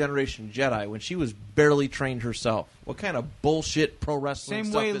a new generation Jedi when she was barely trained herself? What kind of bullshit pro wrestling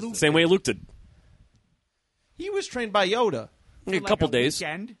Same stuff way is Luke- this? Same way Luke did. He was trained by Yoda. A couple days.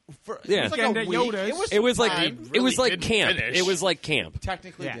 Weekend. Yeah. It was like Weekend a at week. Yoda's. It was like Fine. it was Really like didn't camp. finish. It was like camp.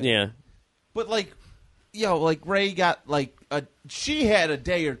 Technically, Yeah. did. Yeah. But like Ray got she had a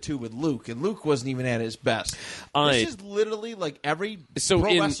day or two with Luke, and Luke wasn't even at his best. This is literally like every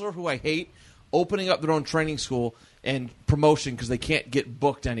pro wrestler who I hate opening up their own training school and promotion because they can't get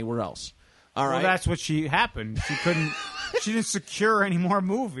booked anywhere else. All right, Well, that's what happened. She couldn't. She didn't secure any more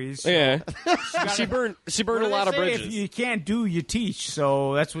movies. Yeah. She burned What a do lot they of say? bridges. If you can't do, you teach.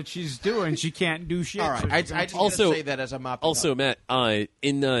 So that's what she's doing. She can't do shit. all right. so I she's just Also- want to say that as I'm mopping Also, up. Matt,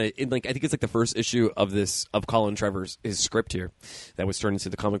 in like I think it's like the first issue of Colin Trevor's his script here that was turned into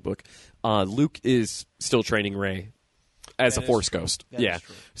the comic book. Luke is still training Rey as a Force ghost. That yeah. is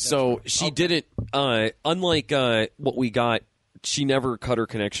true. That's So true. she Okay. didn't. Unlike what we got, she never cut her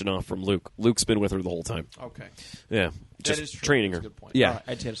connection off from Luke. Luke's been with her the whole time. Okay, Yeah. Just that is true. training That's her. a good point. Yeah. All right,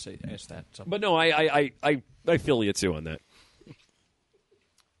 I had to ask that. So. But no, I feel you too on that.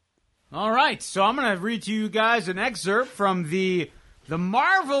 All right, so I'm going to read to you guys an excerpt from the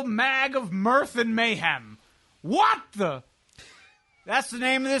Marvel Mag of Mirth and Mayhem. What the? That's the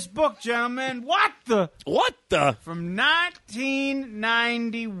name of this book, gentlemen. What the? What the? From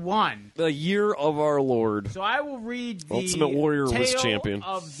 1991. The year of our Lord. So I will read the Ultimate Warrior was tale champion.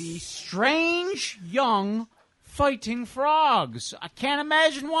 of the strange young fighting frogs. I can't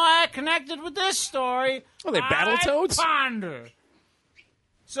imagine why I connected with this story. Oh, they Battletoads? I ponder.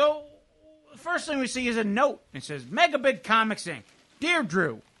 So, the first thing we see is a note. It says, Megabit Comics Inc. Dear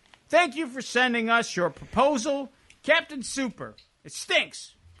Drew, thank you for sending us your proposal. Captain Super. It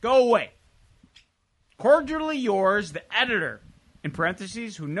stinks. Go away. Cordially yours, the editor. In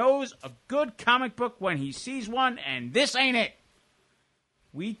parentheses, who knows a good comic book when he sees one, and this ain't it.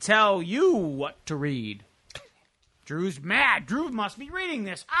 We tell you what to read. Drew's mad. Drew must be reading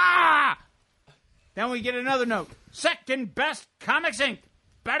this. Ah! Then we get another note. Second best Comics Inc.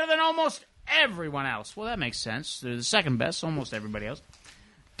 Better than almost everyone else. Well, that makes sense. They're the second best, almost everybody else.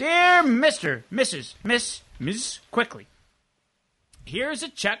 Dear Mr., Mrs., Ms. Quickly, here's a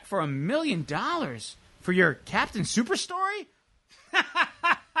check for $1 million for your Captain Super story?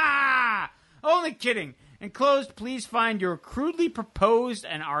 Only kidding. Enclosed, please find your crudely proposed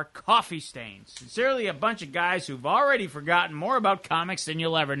and our coffee stains. Sincerely, a bunch of guys who've already forgotten more about comics than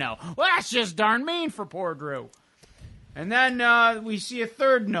you'll ever know. Well, that's just darn mean for poor Drew. And then we see a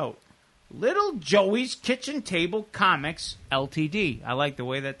third note. Little Joey's Kitchen Table Comics, Ltd. I like the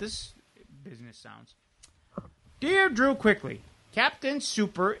way that this business sounds. Dear Drew Quickly, Captain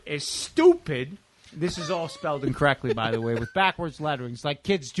Super is stupid. This is all spelled incorrectly, by the way, with backwards letterings, like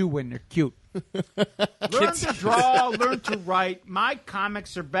kids do when they're cute. Learn to draw, learn to write. My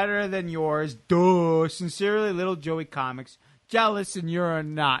comics are better than yours. Duh. Sincerely, Little Joey Comics. Jealous, and you're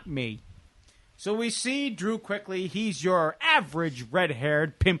not me. So we see Drew quickly. He's your average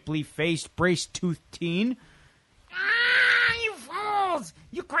red-haired, pimply-faced, brace-toothed teen. Ah, you fools!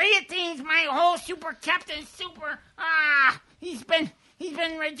 You creatines, my whole Super Captain Super. He's been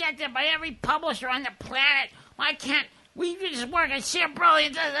rejected by every publisher on the planet. Why can't we just work at sheer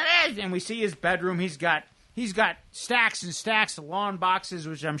brilliance as it is? And we see his bedroom. He's got stacks and stacks of lawn boxes,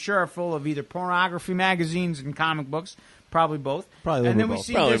 which I'm sure are full of either pornography magazines and comic books. Probably both. Probably and then both. we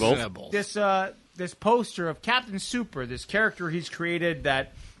see Probably this, both. this poster of Captain Super, this character he's created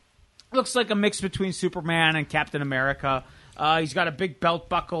that looks like a mix between Superman and Captain America. He's got a big belt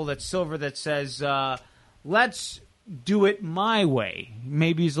buckle that's silver that says, let's do it my way.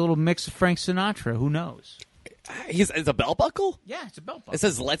 Maybe he's a little mix of Frank Sinatra. Who knows? It's a belt buckle? Yeah, it's a belt buckle. It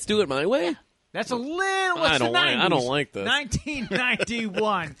says, let's do it my way? That's a little... What's I don't the like- 90s? I don't like this.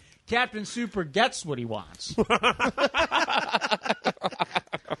 1991. Captain Super gets what he wants.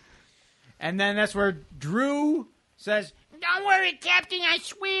 And then that's where Drew says, Don't worry, Captain, I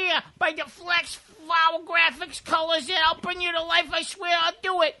swear. By the flex, flower graphics, colors, I'll bring you to life. I swear I'll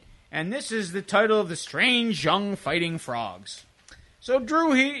do it. and this is the title of The Strange Young Fighting Frogs. So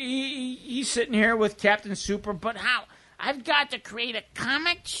Drew, he's sitting here with Captain Super, But how? I've got to create a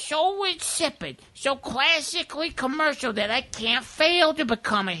comic so insipid, so classically commercial that I can't fail to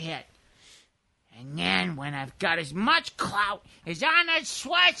become a hit. And then when I've got as much clout as Arnold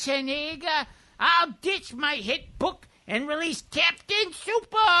Schwarzenegger, I'll ditch my hit book and release Captain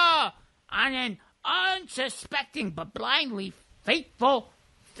Super on an unsuspecting but blindly faithful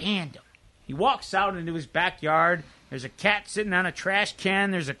fandom. he walks out into his backyard. There's a cat sitting on a trash can.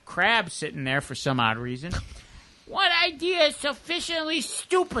 There's a crab sitting there for some odd reason. What idea is sufficiently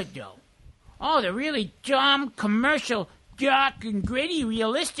stupid, though? Oh, the really dumb, commercial, dark and gritty,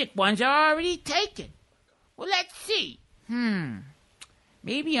 realistic ones are already taken. Well, let's see.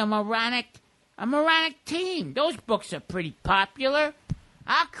 Maybe a moronic team. Those books are pretty popular.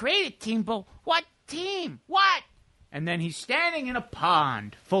 I'll create a team, but what team? What? And then he's standing in a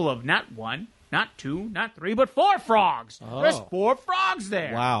pond full of not one, not two, not three, but 4 frogs. There's 4 frogs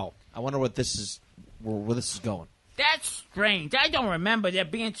there. Wow. I wonder what this is. Where this is going. That's strange. I don't remember there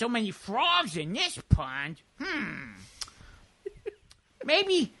being so many frogs in this pond.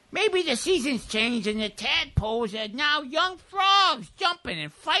 Maybe the season's changed and the tadpoles are now young frogs jumping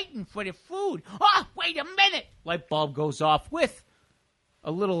and fighting for the food. Oh, wait a minute. Light bulb goes off with a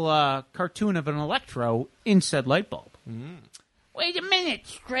little cartoon of an Electro in said light bulb. Wait a minute.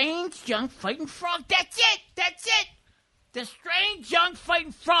 Strange young fighting frog. That's it. The Strange Young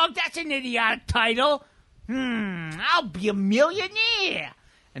Fighting Frog. That's an idiotic title. I'll be a millionaire.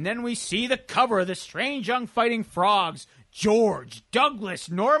 And then we see the cover of The Strange Young Fighting Frogs. George, Douglas,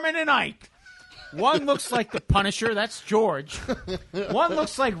 Norman, and Ike. One looks like the Punisher. That's George. One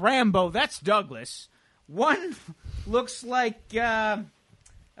looks like Rambo. That's Douglas. One looks like a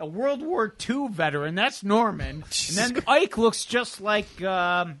World War II veteran. That's Norman. And then Ike looks just like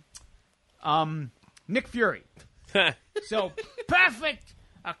Nick Fury. So, perfect.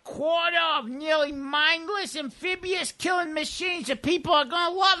 A quarter of nearly mindless, amphibious killing machines. The people are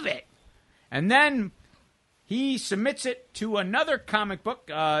going to love it. And then he submits it to another comic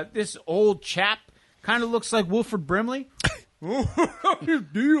book. This old chap kind of looks like Wilford Brimley. Oh, your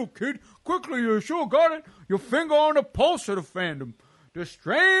deal, kid. Quickly, you sure got it. Your finger on the pulse of the fandom. The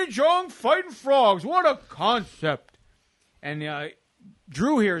Strange Young Fighting Frogs. What a concept. And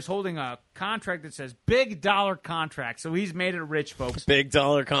Drew here is holding a contract that says big dollar contract. So he's made it rich, folks. Big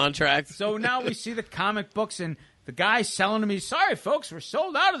dollar contract. So now we see the comic books, and the guy's selling to me, sorry, folks, we're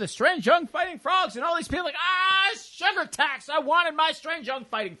sold out of the Strange Young Fighting Frogs. And all these people are like, sugar tax. I wanted my Strange Young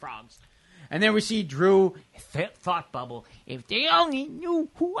Fighting Frogs. And then we see Drew, thought bubble. If they only knew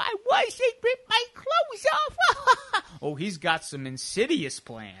who I was, they'd rip my clothes off. Oh, he's got some insidious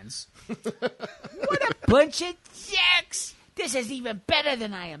plans. What a bunch of jacks. This is even better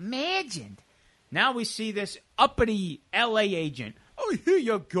than I imagined. Now we see this uppity L.A. agent. Oh, here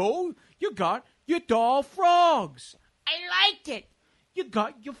you go. You got your doll frogs. I liked it. You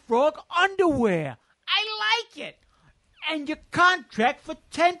got your frog underwear. I like it. And your contract for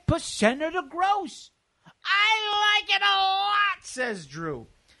 10% of the gross. I like it a lot, Says Drew.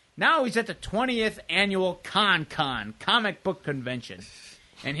 Now he's at the 20th annual Con comic book convention.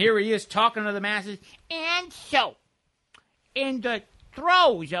 And here he is talking to the masses. And so, in the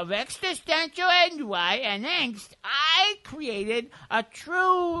throes of existential ennui and angst, I created a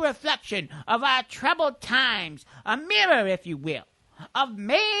true reflection of our troubled times, a mirror, if you will, of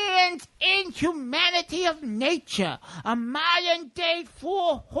man's inhumanity of nature, a modern-day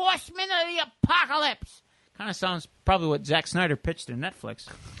 4 horsemen of the apocalypse. Kind of sounds probably what Zack Snyder pitched to Netflix.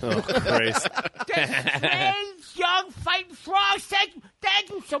 Oh, Christ. Strange young fighting frogs. Thank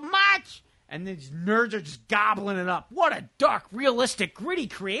you so much. And these nerds are just gobbling it up. What a dark, realistic, gritty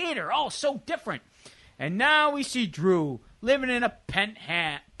creator. Oh, so different. And now we see Drew living in a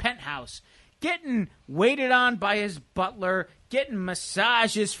penthouse, getting waited on by his butler, getting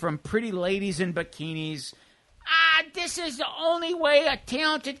massages from pretty ladies in bikinis. This is the only way a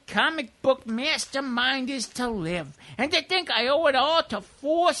talented comic book mastermind is to live. And to think I owe it all to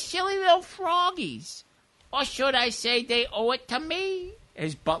 4 silly little froggies. Or should I say they owe it to me?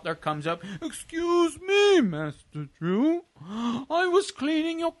 His butler comes up. Excuse me, Master Drew. I was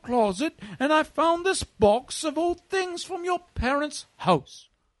cleaning your closet, and I found this box of old things from your parents' house.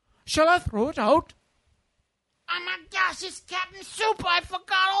 Shall I throw it out? Oh my gosh, it's Captain Super. I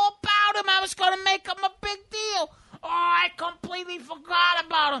forgot all about him. I was going to make him a big deal. Oh, I completely forgot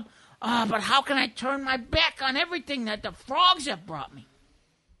about him. But how can I turn my back on everything that the frogs have brought me?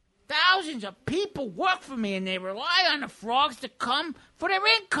 Thousands of people work for me, and they rely on the frogs to come for their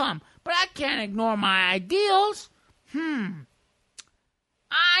income. But I can't ignore my ideals. I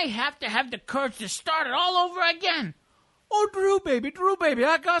have to have the courage to start it all over again. Oh, Drew baby,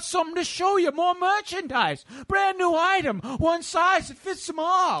 I got something to show you. More merchandise. Brand new item. One size that fits them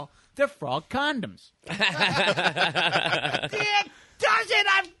all. They're frog condoms. It does it!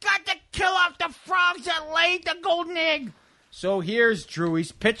 I've got to kill off the frogs that laid the golden egg. So here's Drew.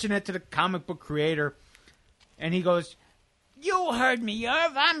 He's pitching it to the comic book creator. And he goes, You heard me,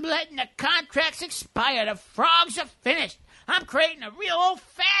 Irv. I'm letting the contracts expire. The frogs are finished. I'm creating a real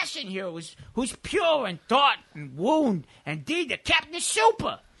old-fashioned hero who's pure in thought and wound and deed to Captain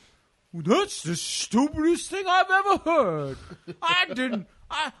Super. That's the stupidest thing I've ever heard. I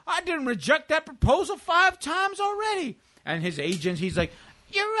didn't reject that proposal 5 times already. And his agent, he's like,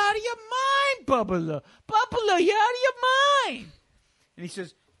 You're out of your mind, Bubba. Bubba, you're out of your mind. And he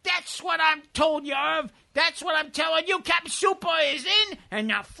says, That's what I'm told you, Irv. That's what I'm telling you. Captain Super is in and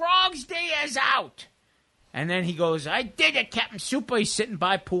the Frog's Day is out. And then he goes, I did it, Captain Super. He's sitting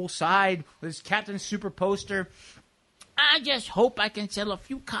by poolside with his Captain Super poster. I just hope I can sell a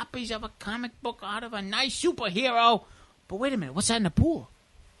few copies of a comic book out of a nice superhero. But wait a minute, what's that in the pool?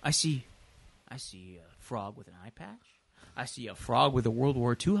 I see a frog with an eye patch. I see a frog with a World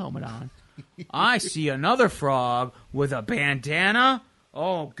War II helmet on. I see another frog with a bandana.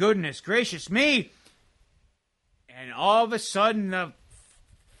 Oh, goodness gracious me. And all of a sudden, the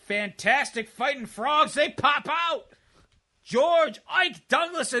fantastic fighting frogs, they pop out. George, Ike,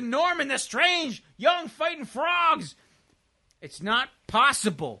 Douglas, and Norman, the strange young fighting frogs. It's not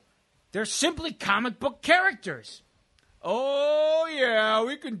possible. They're simply comic book characters. Oh, yeah,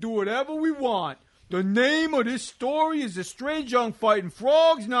 we can do whatever we want. The name of this story is The Strange Young Fighting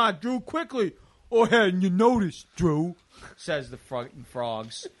Frogs. Now, Drew, quickly. Oh, hadn't you noticed, Drew? Says the fighting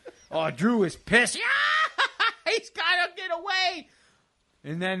frogs. Oh, Drew is pissed. He's got to get away.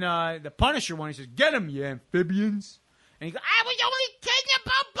 And then the Punisher one, he says, Get him, you amphibians. And he goes, I was only kidding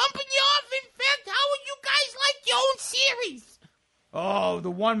about bumping you off. In fact, how would you guys like your own series? Oh, the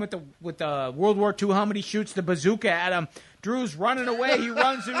one with the World War II helmet, he shoots the bazooka at him. Drew's running away. He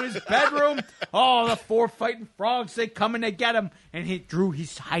runs into his bedroom. Oh, the 4 fighting frogs, they come and they get him. And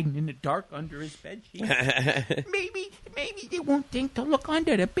he's hiding in the dark under his bed sheet. Maybe they won't think to look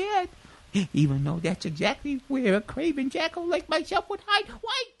under the bed. Even though that's exactly where a craven jackal like myself would hide.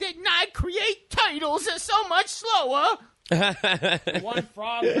 Why didn't I create titles so much slower? One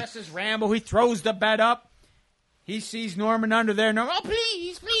frog dresses Rambo. He throws the bed up. He sees Norman under there. Norman, Oh,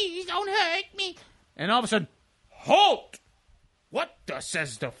 please, don't hurt me. and all of a sudden, halt! What the,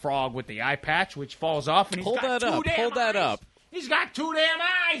 says the frog with the eye patch, which falls off, and he's Hold got that two up. damn Hold that eyes. up. He's got 2 damn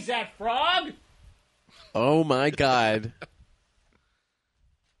eyes, that frog. Oh, my God.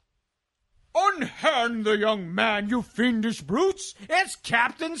 Unhand the young man, you fiendish brutes. It's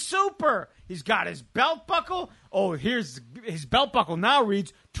Captain Super. He's got his belt buckle. Oh, here's his belt buckle now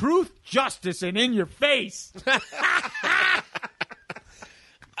reads, Truth, Justice, and in your face.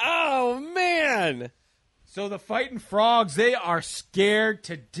 Oh, man. So the fighting frogs, they are scared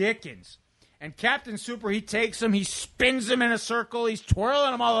to dickens. And Captain Super, he takes them, he spins them in a circle, he's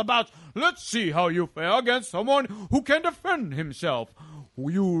twirling them all about. Let's see how you fare against someone who can defend himself.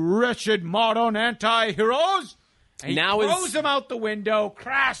 You wretched modern anti-heroes. And he Now throws is- them out the window.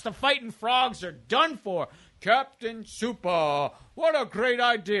 Crash, the fighting frogs are done for. Captain Super, what a great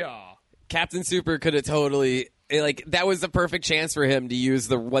idea. Captain Super could have totally, like, that was the perfect chance for him to use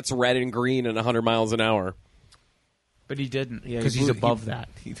the what's red and green at 100 miles an hour. But he didn't, Yeah, because he he's blew- above that.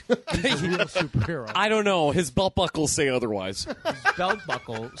 He's a real superhero. I don't know. His belt buckles say otherwise. His belt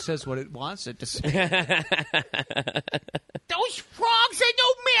buckle says what it wants it to say. Those frogs are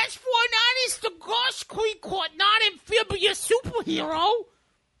no match for an honest to gosh creek court, not amphibious superhero.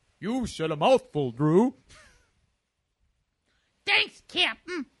 You said a mouthful, Drew. Thanks,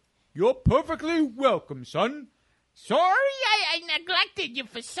 Captain. You're perfectly welcome, son. Sorry I neglected you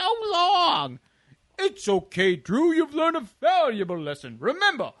for so long. It's okay, Drew. You've learned a valuable lesson.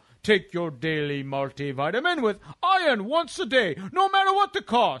 Remember, take your daily multivitamin with iron once a day, no matter what the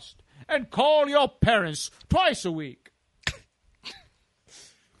cost. And call your parents twice a week.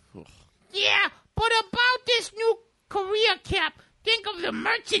 Yeah, but about this new career, Cap, think of the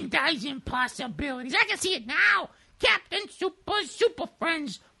merchandising possibilities. I can see it now. Captain Super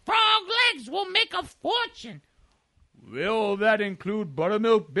Friends Frog Legs will make a fortune. Will that include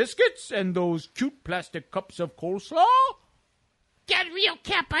buttermilk biscuits and those cute plastic cups of coleslaw? Get real,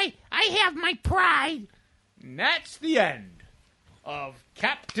 Cap. I have my pride. And that's the end of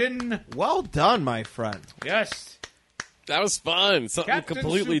Captain... Well done, my friend. Yes. That was fun. Something Captain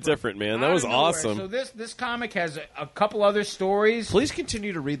completely Super. different, man. That Out was of nowhere. awesome. So this comic has a couple other stories. Please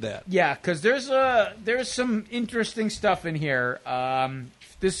continue to read that. Yeah, because there's some interesting stuff in here.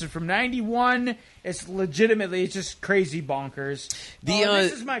 This is from '91. It's just crazy bonkers.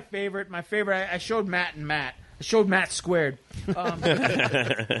 This is my favorite. I showed Matt and Matt. I showed Matt squared.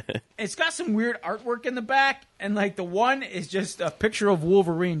 It's got some weird artwork in the back, and like the one is just a picture of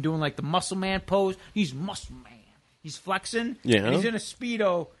Wolverine doing like the muscle man pose. He's muscle man. He's flexing. Yeah. And he's in a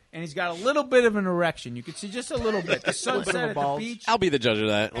Speedo, and he's got a little bit of an erection. You can see just a little bit. The sunset at the bulge. beach. I'll be the judge of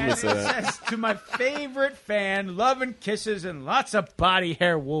that. Let me And say it that. says, to my favorite fan, love and kisses and lots of body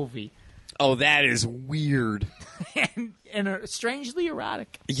hair, Wolvie. Oh, that is weird. and strangely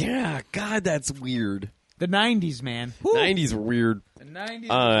erotic. Yeah, God, that's weird. The 90s, man. Woo. 90s were weird. The 90s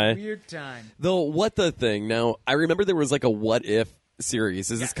was a weird time. Though, what the thing? Now, I remember there was like a What If series.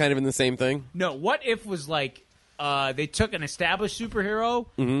 Is this kind of in the same thing? No, What If was like, they took an established superhero,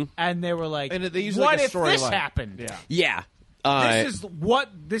 and they were like, And they use what like a if this storyline. happened? Yeah. Yeah.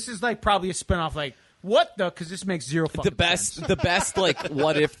 This is like probably a spinoff, like, what the? Because this makes zero fucking sense. The best like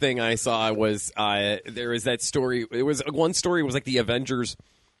what if thing I saw was there was that story. It was one story was like the Avengers.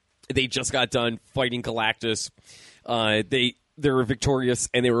 They just got done fighting Galactus. They were victorious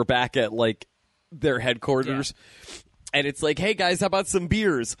and they were back at like their headquarters. Yeah. And it's like, hey guys, how about some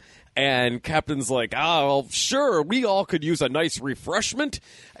beers? And Captain's like, oh, well, sure, we all could use a nice refreshment.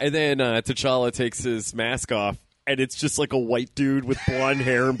 And then T'Challa takes his mask off. And it's just like a white dude with blonde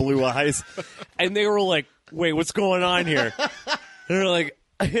hair and blue eyes. And they were like, wait, what's going on here? They're like,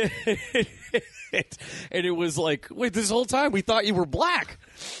 and it was like, wait, this whole time we thought you were black.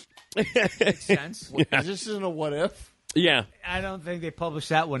 Makes sense. Is this in a what if? Yeah. I don't think they published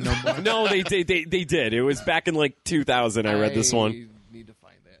that one no more. No, they did. It was back in like 2000 I read this one. Need to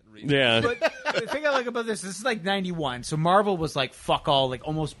find that and read Yeah. But the thing I like about this is like 91, so Marvel was like fuck all, like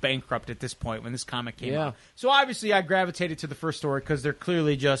almost bankrupt at this point when this comic came out. So obviously I gravitated to the first story because they're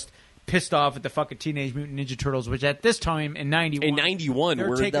clearly just pissed off at the fucking Teenage Mutant Ninja Turtles, which at this time in 91, In 91 they're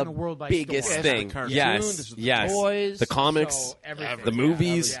were taking the world by biggest storm. thing. the cartoon, Yes, this is the yes. toys. The comics, So everything. the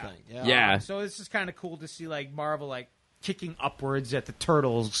movies. everything. Yeah. So this is kind of cool to see like Marvel like kicking upwards at the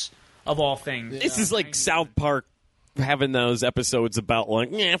Turtles of all things. This is like South Park having those episodes about like,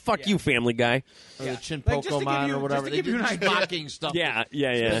 yeah, fuck you, Family Guy. Or the Chin Like, just to give Pokemon you- or whatever. just to give you an Just idea. mocking stuff. Yeah.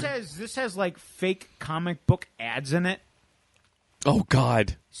 This has like fake comic book ads in it. Oh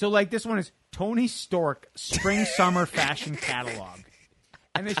God. So like this one is Tony Stork Spring Summer Fashion Catalog,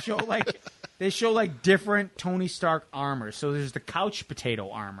 and they show like different Tony Stark armor. So there's the couch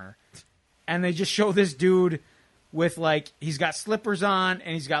potato armor, and they just show this dude with like he's got slippers on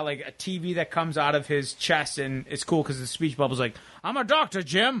and he's got like a TV that comes out of his chest, and it's cool because the speech bubble's like, "I'm a doctor,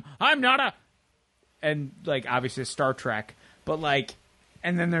 Jim. I'm not a," and like obviously it's Star Trek, but like,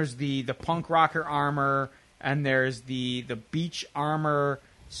 and then there's the punk rocker armor. And there's the beach armor.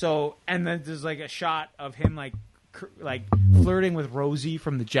 So, and then there's like a shot of him like flirting with Rosie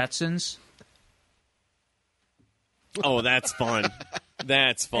from the Jetsons. Oh, that's fun.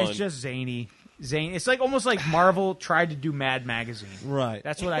 That's fun. It's just zany. It's like almost like Marvel tried to do Mad Magazine. Right.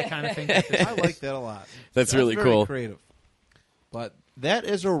 That's what I kind of think. That this I like that a lot. That's really very cool. creative. But that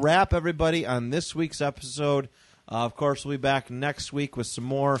is a wrap, everybody, on this week's episode. Of course, we'll be back next week with some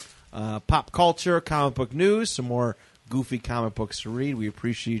more pop culture, comic book news, some more goofy comic books to read. We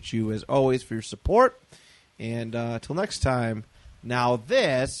appreciate you, as always, for your support. And until next time, now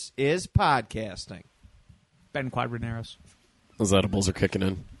this is podcasting. Ben Quadraneros. Those edibles are kicking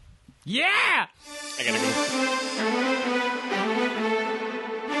in. Yeah! I gotta go.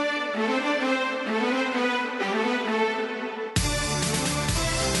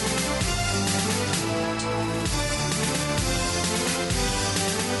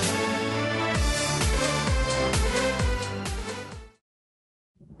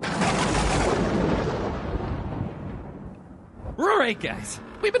 Alright, guys.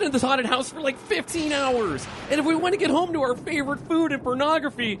 We've been in this haunted house for like 15 hours. And if we want to get home to our favorite food and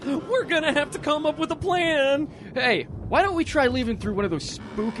pornography, we're gonna have to come up with a plan. Hey, why don't we try leaving through one of those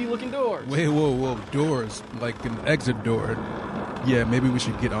spooky-looking doors? Wait, whoa, doors, like an exit door. Yeah, maybe we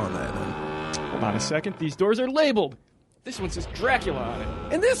should get on that then. Hold on a second. These doors are labeled. This one says Dracula on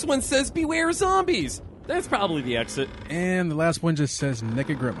it. And this one says beware zombies. That's probably the exit. And the last one just says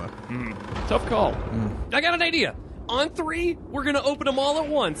Naked Grandma. Tough call. I got an idea. On 3, we're gonna open them all at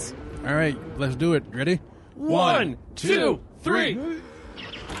once. All right, let's do it. Ready? 1, 2, 3.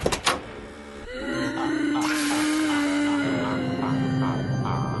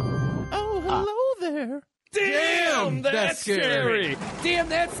 Oh, hello there. Damn, that's scary. Damn,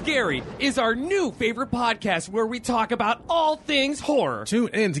 That's Scary is our new favorite podcast where we talk about all things horror. Tune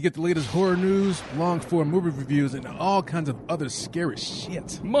in to get the latest horror news, long-form movie reviews, and all kinds of other scary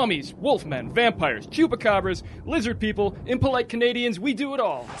shit. Mummies, wolfmen, vampires, chupacabras, lizard people, impolite Canadians, we do it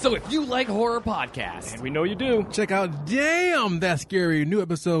all. So if you like horror podcasts, And we know you do. Check out Damn, That's Scary. New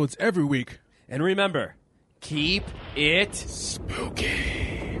episodes every week. and remember, keep it Spooky.